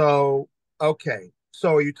 So, okay.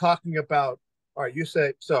 So are you talking about, all right, you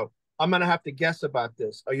say, so I'm going to have to guess about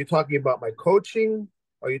this. Are you talking about my coaching?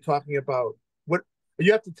 Are you talking about what?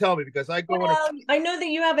 You have to tell me, because I go I know that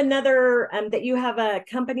you have that you have a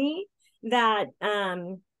company that,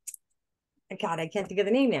 God, I can't think of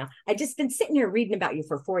the name now. I just been sitting here reading about you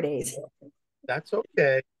for 4 days. That's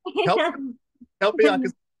okay. Help me out,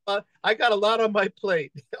 because I got a lot on my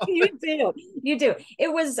plate. You do.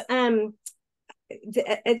 It was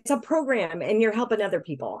it's a program, and you're helping other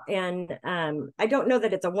people. And I don't know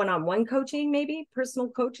that it's a one-on-one coaching, maybe personal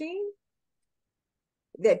coaching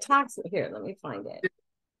that talks here. Let me find it.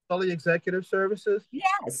 Sully Executive Services.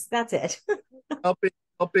 Yes, that's it.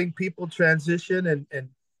 helping people transition and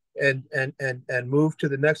move to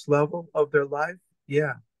the next level of their life.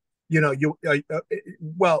 Yeah.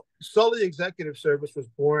 Sully Executive Service was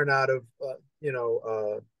born out of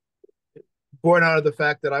the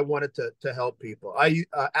fact that I wanted to help people. I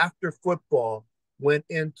after football went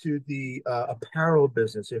into the apparel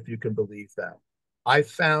business, if you can believe that. I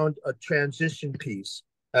found a transition piece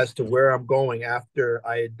as to where I'm going after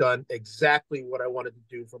I had done exactly what I wanted to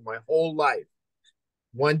do for my whole life.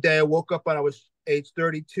 One day I woke up and I was age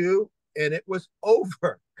 32 and it was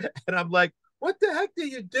over. And I'm like, what the heck do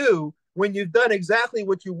you do when you've done exactly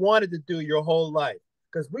what you wanted to do your whole life?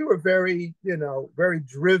 Because we were very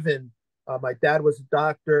driven. My dad was a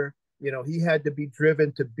doctor. He had to be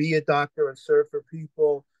driven to be a doctor and serve for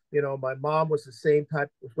people. My mom was the same type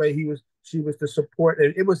of way. She was the support.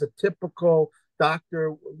 And it was a typical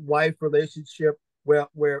doctor-wife relationship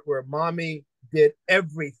where mommy did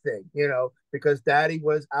everything, because daddy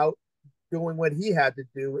was out doing what he had to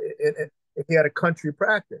do. And he had a country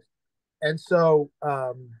practice. And so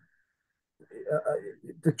the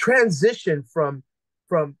transition from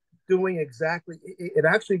doing exactly, it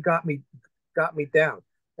actually got me down.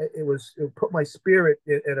 It put my spirit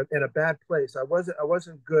in a bad place. I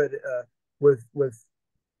wasn't good with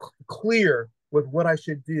clear with what I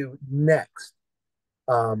should do next.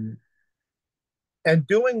 And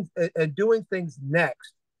doing things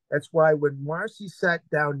next. That's why when Marcy sat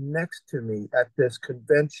down next to me at this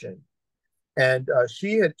convention, and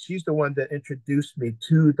she's the one that introduced me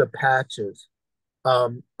to the patches.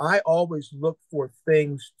 I always look for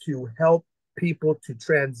things to help people to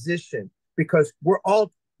transition, because we're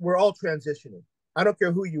all transitioning. I don't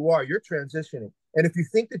care who you are, you're transitioning. And if you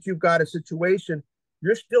think that you've got a situation,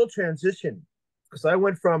 you're still transitioning. Because I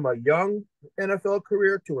went from a young NFL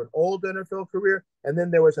career to an old NFL career, and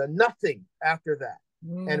then there was a nothing after that.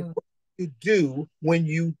 And what do you do when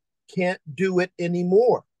you can't do it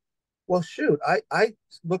anymore? Well, shoot, I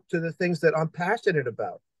look to the things that I'm passionate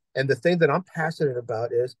about. And the thing that I'm passionate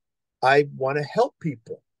about is I want to help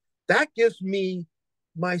people. That gives me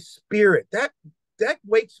my spirit. That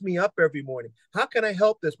wakes me up every morning. How can I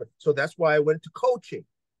help this? So that's why I went to coaching.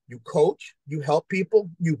 You coach, you help people,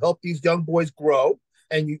 you help these young boys grow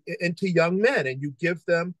into young men, and you give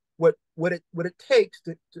them what it takes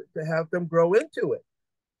to have them grow into it.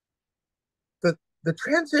 The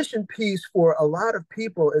transition piece for a lot of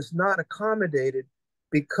people is not accommodated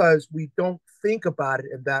because we don't think about it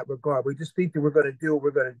in that regard. We just think that we're going to do what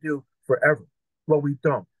we're going to do forever. Well, we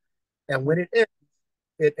don't. And when it ends,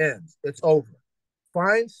 it ends. It's over.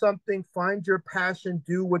 Find something, find your passion,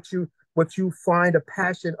 do what you find a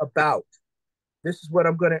passion about. This is what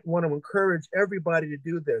I'm going to want to encourage everybody to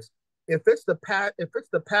do this. If it's the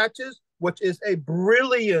patches, which is a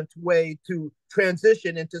brilliant way to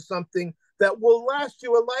transition into something that will last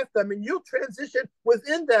you a lifetime, and you'll transition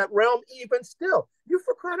within that realm even still. You,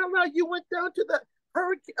 for crying out loud, you went down to the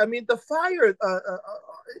hurricane, I mean the fire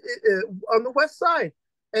on the west side,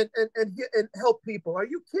 and help people. Are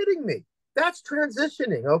you kidding me? That's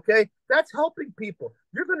transitioning, okay? That's helping people.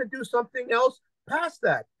 You're going to do something else past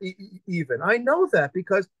that, even. I know that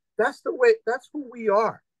because that's the way, that's who we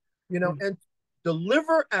are, and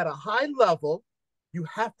deliver at a high level, you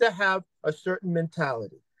have to have a certain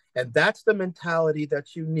mentality. And that's the mentality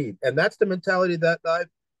that you need. And that's the mentality that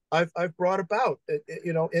I've brought about,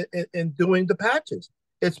 in doing the patches.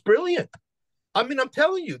 It's brilliant. I mean, I'm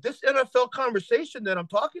telling you, this NFL conversation that I'm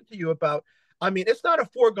talking to you about, I mean, it's not a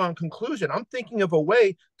foregone conclusion. I'm thinking of a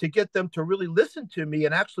way to get them to really listen to me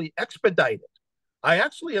and actually expedite it. I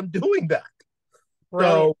actually am doing that.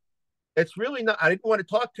 Brilliant. So it's really not, I didn't want to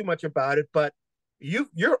talk too much about it, but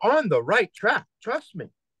you're on the right track. Trust me.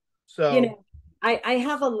 So, I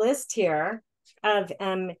have a list here of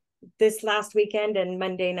this last weekend and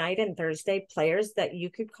Monday night and Thursday players that you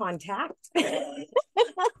could contact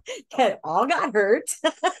that all got hurt.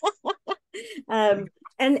 And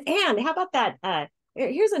how about that?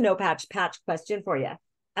 Here's a no patch question for you.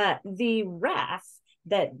 The ref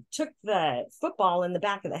that took the football in the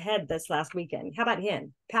back of the head this last weekend, how about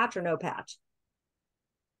him? Patch or no patch?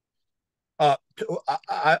 What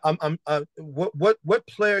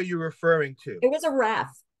player are you referring to? It was a ref.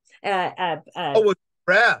 Oh, a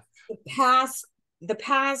ref. The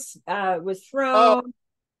pass was thrown. Oh,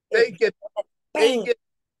 they get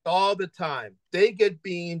all the time. They get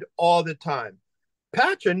beamed all the time.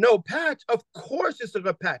 Patch or no patch? Of course it's a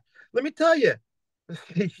good patch. Let me tell you,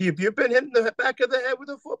 if you've been hit in the back of the head with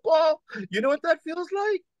a football, you know what that feels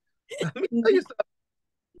like? Let me tell you something.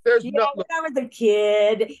 When I was a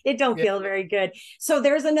kid, it don't feel very good. So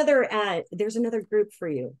there's another group for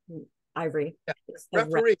you, Ivory. Yeah.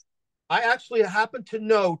 Referee. I actually happen to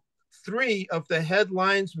know 3 of the head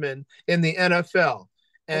linesmen in the NFL,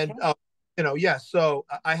 and yes. So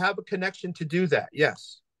I have a connection to do that.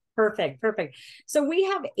 Yes. Perfect. So we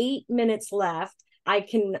have 8 minutes left.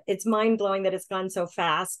 It's mind blowing that it's gone so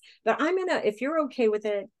fast, but if you're okay with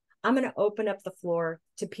it, I'm going to open up the floor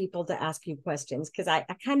to people to ask you questions because I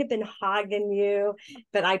kind of been hogging you,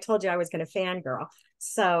 but I told you I was going to fangirl.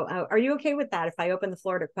 So are you okay with that if I open the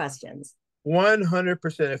floor to questions?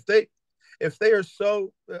 100%. If they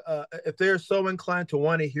are so inclined to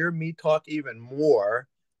want to hear me talk even more,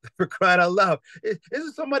 for crying out loud,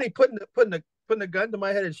 isn't somebody putting a gun to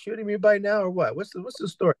my head and shooting me by now, or what? What's the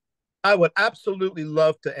story? I would absolutely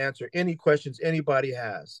love to answer any questions anybody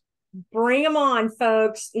has. Bring him on,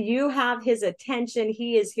 folks. You have his attention.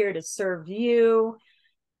 He is here to serve you.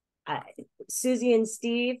 Susie and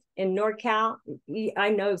Steve in NorCal. I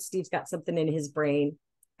know Steve's got something in his brain.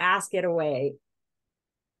 Ask it away.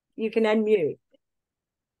 You can unmute.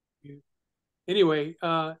 Anyway,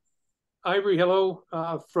 Ivory, hello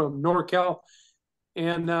from NorCal.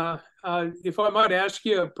 And if I might ask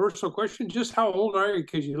you a personal question, just how old are you?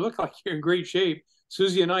 Because you look like you're in great shape.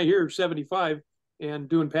 Susie and I here are 75 and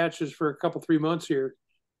doing patches for a 3 months here.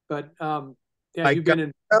 But you've been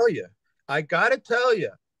in. I gotta tell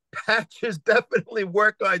you, patches definitely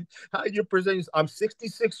work on how you present. I'm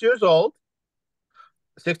 66 years old.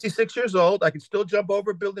 66 years old. I can still jump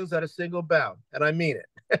over buildings at a single bound, and I mean it.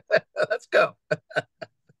 Let's go.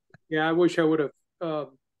 Yeah, I wish I would have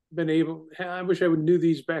been able. I wish I would knew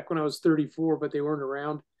these back when I was 34, but they weren't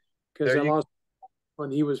around because I lost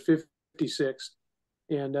when he was 56,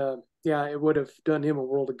 and it would have done him a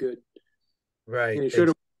world of good. Right. And it should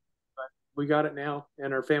have. But we got it now,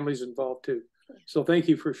 and our family's involved too. So thank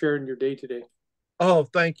you for sharing your day today. Oh,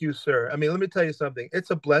 thank you, sir. I mean, let me tell you something.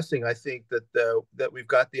 It's a blessing, I think, that we've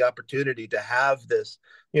got the opportunity to have this,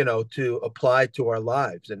 to apply to our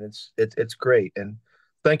lives, and it's great. And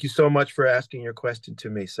thank you so much for asking your question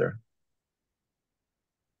to me, sir.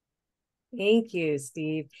 Thank you,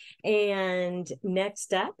 Steve. And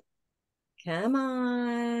next up, come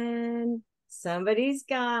on. Somebody's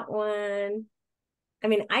got one. I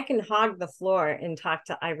mean, I can hog the floor and talk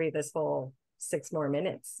to Ivory this whole 6 more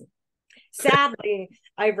minutes. Sadly,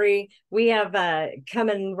 Ivory, we have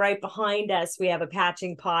coming right behind us, we have a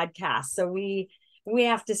patching podcast. So we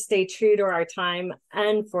have to stay true to our time,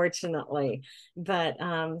 unfortunately. But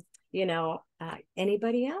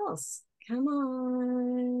Anybody else? Come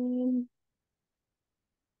on.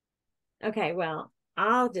 Okay, well,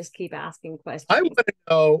 I'll just keep asking questions. I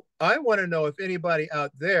want to know if anybody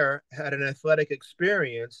out there had an athletic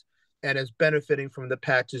experience and is benefiting from the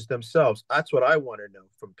patches themselves. That's what I want to know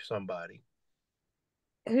from somebody.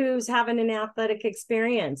 Who's having an athletic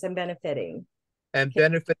experience and benefiting? And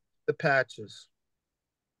benefit the patches.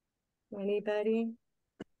 Anybody?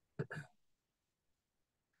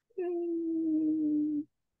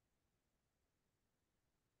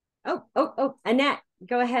 Oh, Annette,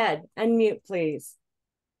 go ahead. Unmute, please.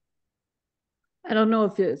 I don't know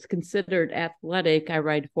if it's considered athletic. I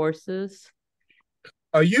ride horses.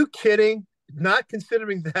 Are you kidding? Not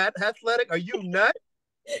considering that athletic? Are you nuts?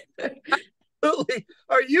 Absolutely.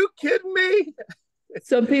 Are you kidding me?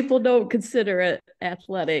 Some people don't consider it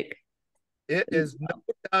athletic. It is no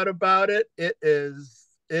doubt about it. It is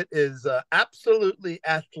absolutely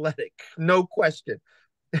athletic, no question.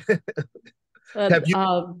 Have you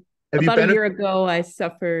about a year ago, I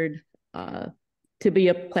suffered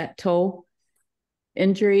tibia plateau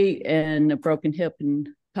injury and a broken hip and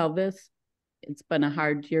pelvis. It's been a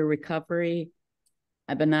hard year recovery.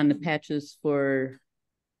 I've been on the patches for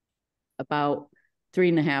about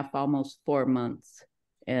 3.5, almost 4 months.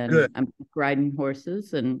 And good. I'm riding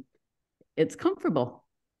horses and it's comfortable.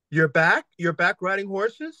 You're back riding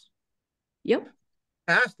horses? Yep.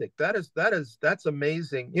 Fantastic. That's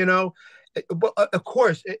amazing. You know, well, of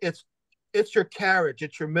course, it's your carriage,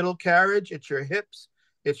 it's your middle carriage, it's your hips,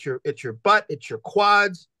 it's your butt, it's your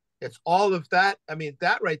quads, it's all of that. I mean,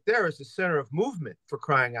 that right there is the center of movement, for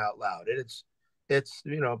crying out loud. And it's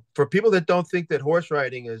you know, for people that don't think that horse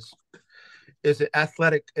riding is an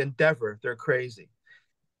athletic endeavor, they're crazy.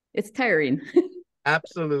 It's tiring.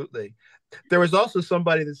 Absolutely. There was also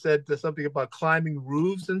somebody that said something about climbing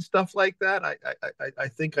roofs and stuff like that. I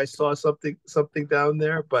think I saw something down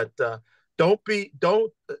there, but don't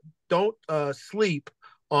sleep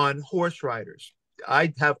on horse riders.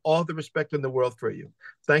 I have all the respect in the world for you.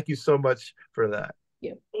 Thank you so much for that.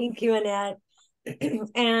 Yeah. Thank you, Annette.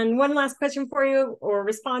 And one last question for you, or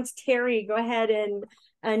response, Terry. Go ahead and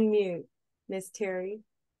unmute, Miss Terry.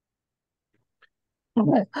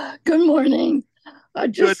 Good morning. I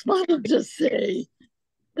just wanted to say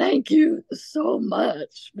thank you so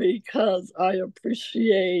much, because I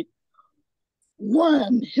appreciate,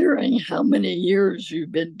 one, hearing how many years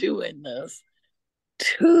you've been doing this.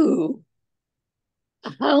 Two,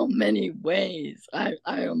 how many ways I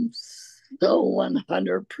am so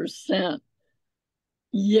 100%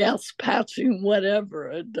 yes, patching whatever,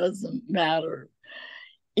 it doesn't matter.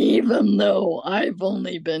 Even though I've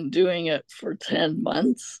only been doing it for 10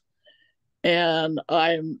 months and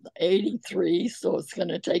I'm 83, so it's going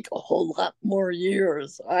to take a whole lot more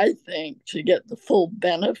years, I think, to get the full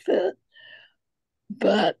benefit.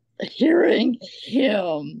 But hearing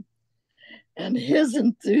him and his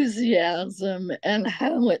enthusiasm and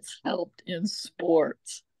how it's helped in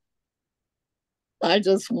sports, I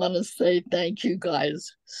just want to say thank you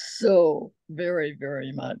guys so very,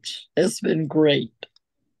 very much. It's been great.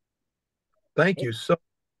 Thank you.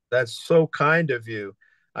 That's so kind of you.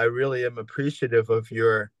 I really am appreciative of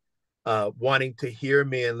your wanting to hear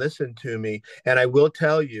me and listen to me. And I will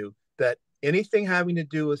tell you that anything having to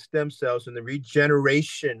do with stem cells and the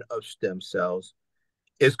regeneration of stem cells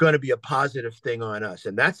is going to be a positive thing on us.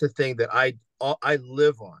 And that's the thing that I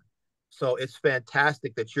live on. So it's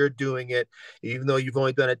fantastic that you're doing it, even though you've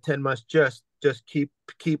only done it 10 months. Just keep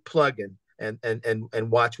plugging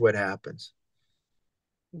and watch what happens.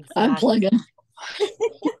 Exactly. I'm plugging.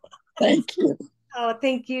 Thank you. Oh,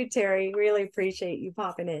 thank you, Terry. Really appreciate you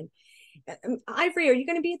popping in. Ivory, are you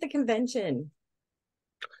going to be at the convention?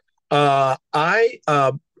 I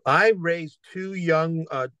raised 2 young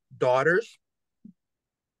daughters,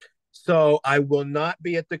 so I will not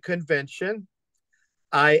be at the convention.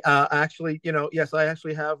 I actually, yes, I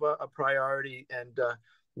actually have a priority, and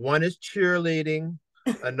one is cheerleading,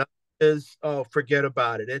 another is, forget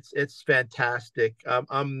about it. It's fantastic.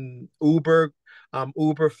 I'm Uber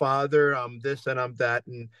father. I'm this and I'm that,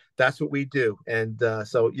 and that's what we do. And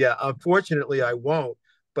so yeah, unfortunately, I won't.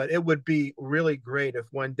 But it would be really great if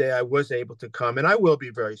one day I was able to come, and I will be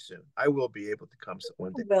very soon. I will be able to come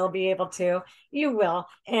one day. You will be able to. You will.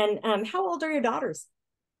 And how old are your daughters?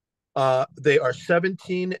 They are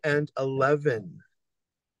 17 and 11.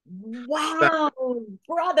 Wow,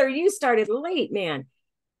 brother, you started late, man.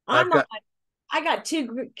 I got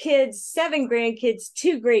 2 kids, 7 grandkids,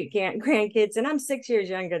 2 great grandkids, and I'm 6 years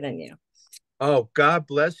younger than you. Oh, God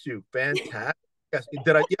bless you. Fantastic. Yes.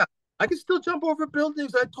 Yeah, I can still jump over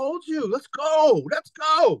buildings. I told you. Let's go. That's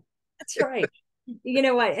right. You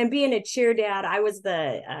know what? And being a cheer dad, I was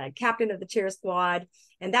the captain of the cheer squad.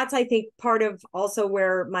 And that's, I think, part of also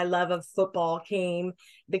where my love of football came,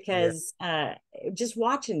 because just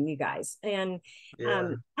watching you guys. And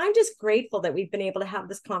I'm just grateful that we've been able to have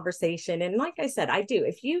this conversation. And like I said, I do.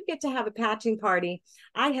 If you get to have a patching party,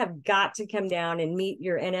 I have got to come down and meet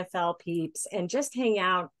your NFL peeps and just hang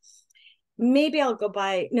out. Maybe I'll go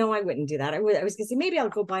buy, no, I wouldn't do that. I was going to say, maybe I'll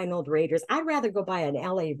go buy an old Raiders. I'd rather go buy an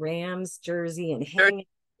LA Rams jersey and hang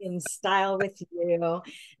in style with you.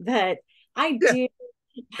 But I do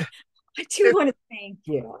want to thank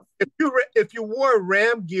you. If you wore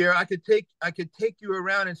Ram gear, I could take you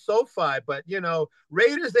around in SoFi, but you know,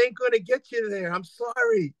 Raiders ain't going to get you there. I'm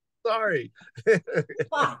sorry.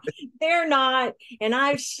 But they're not, and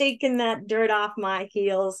I've shaken that dirt off my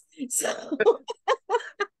heels. So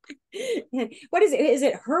what is it? Is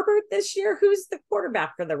it Herbert this year? Who's the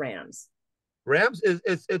quarterback for the Rams? Rams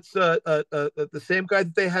it's the same guy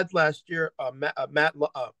that they had last year. Matt.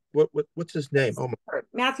 What's his name?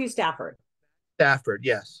 Matthew Stafford. Stafford,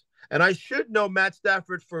 yes. And I should know Matt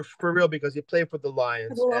Stafford for real because he played for the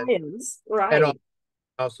Lions. Right. And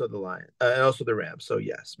also the Lions, and also the Rams. So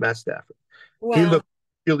yes, Matt Stafford. Well, he looked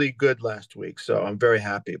really good last week, so I'm very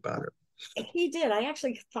happy about it. He did. I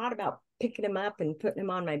actually thought about picking him up and putting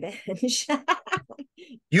him on my bench.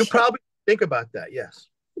 You probably think about that, yes.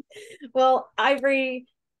 Well, Ivory,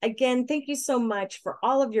 again, thank you so much for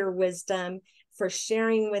all of your wisdom, for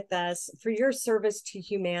sharing with us, for your service to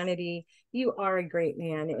humanity. You are a great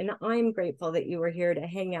man, and I'm grateful that you were here to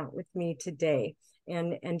hang out with me today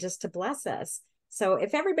and just to bless us. So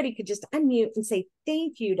if everybody could just unmute and say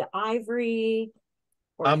thank you to Ivory.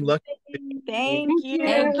 I'm lucky. Thank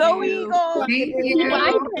you. Go Eagles. Thank you.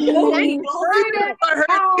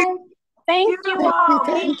 Thank you all.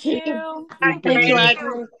 Thank you. Thank you,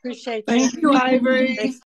 Ivory. Appreciate that. Thank you, Ivory.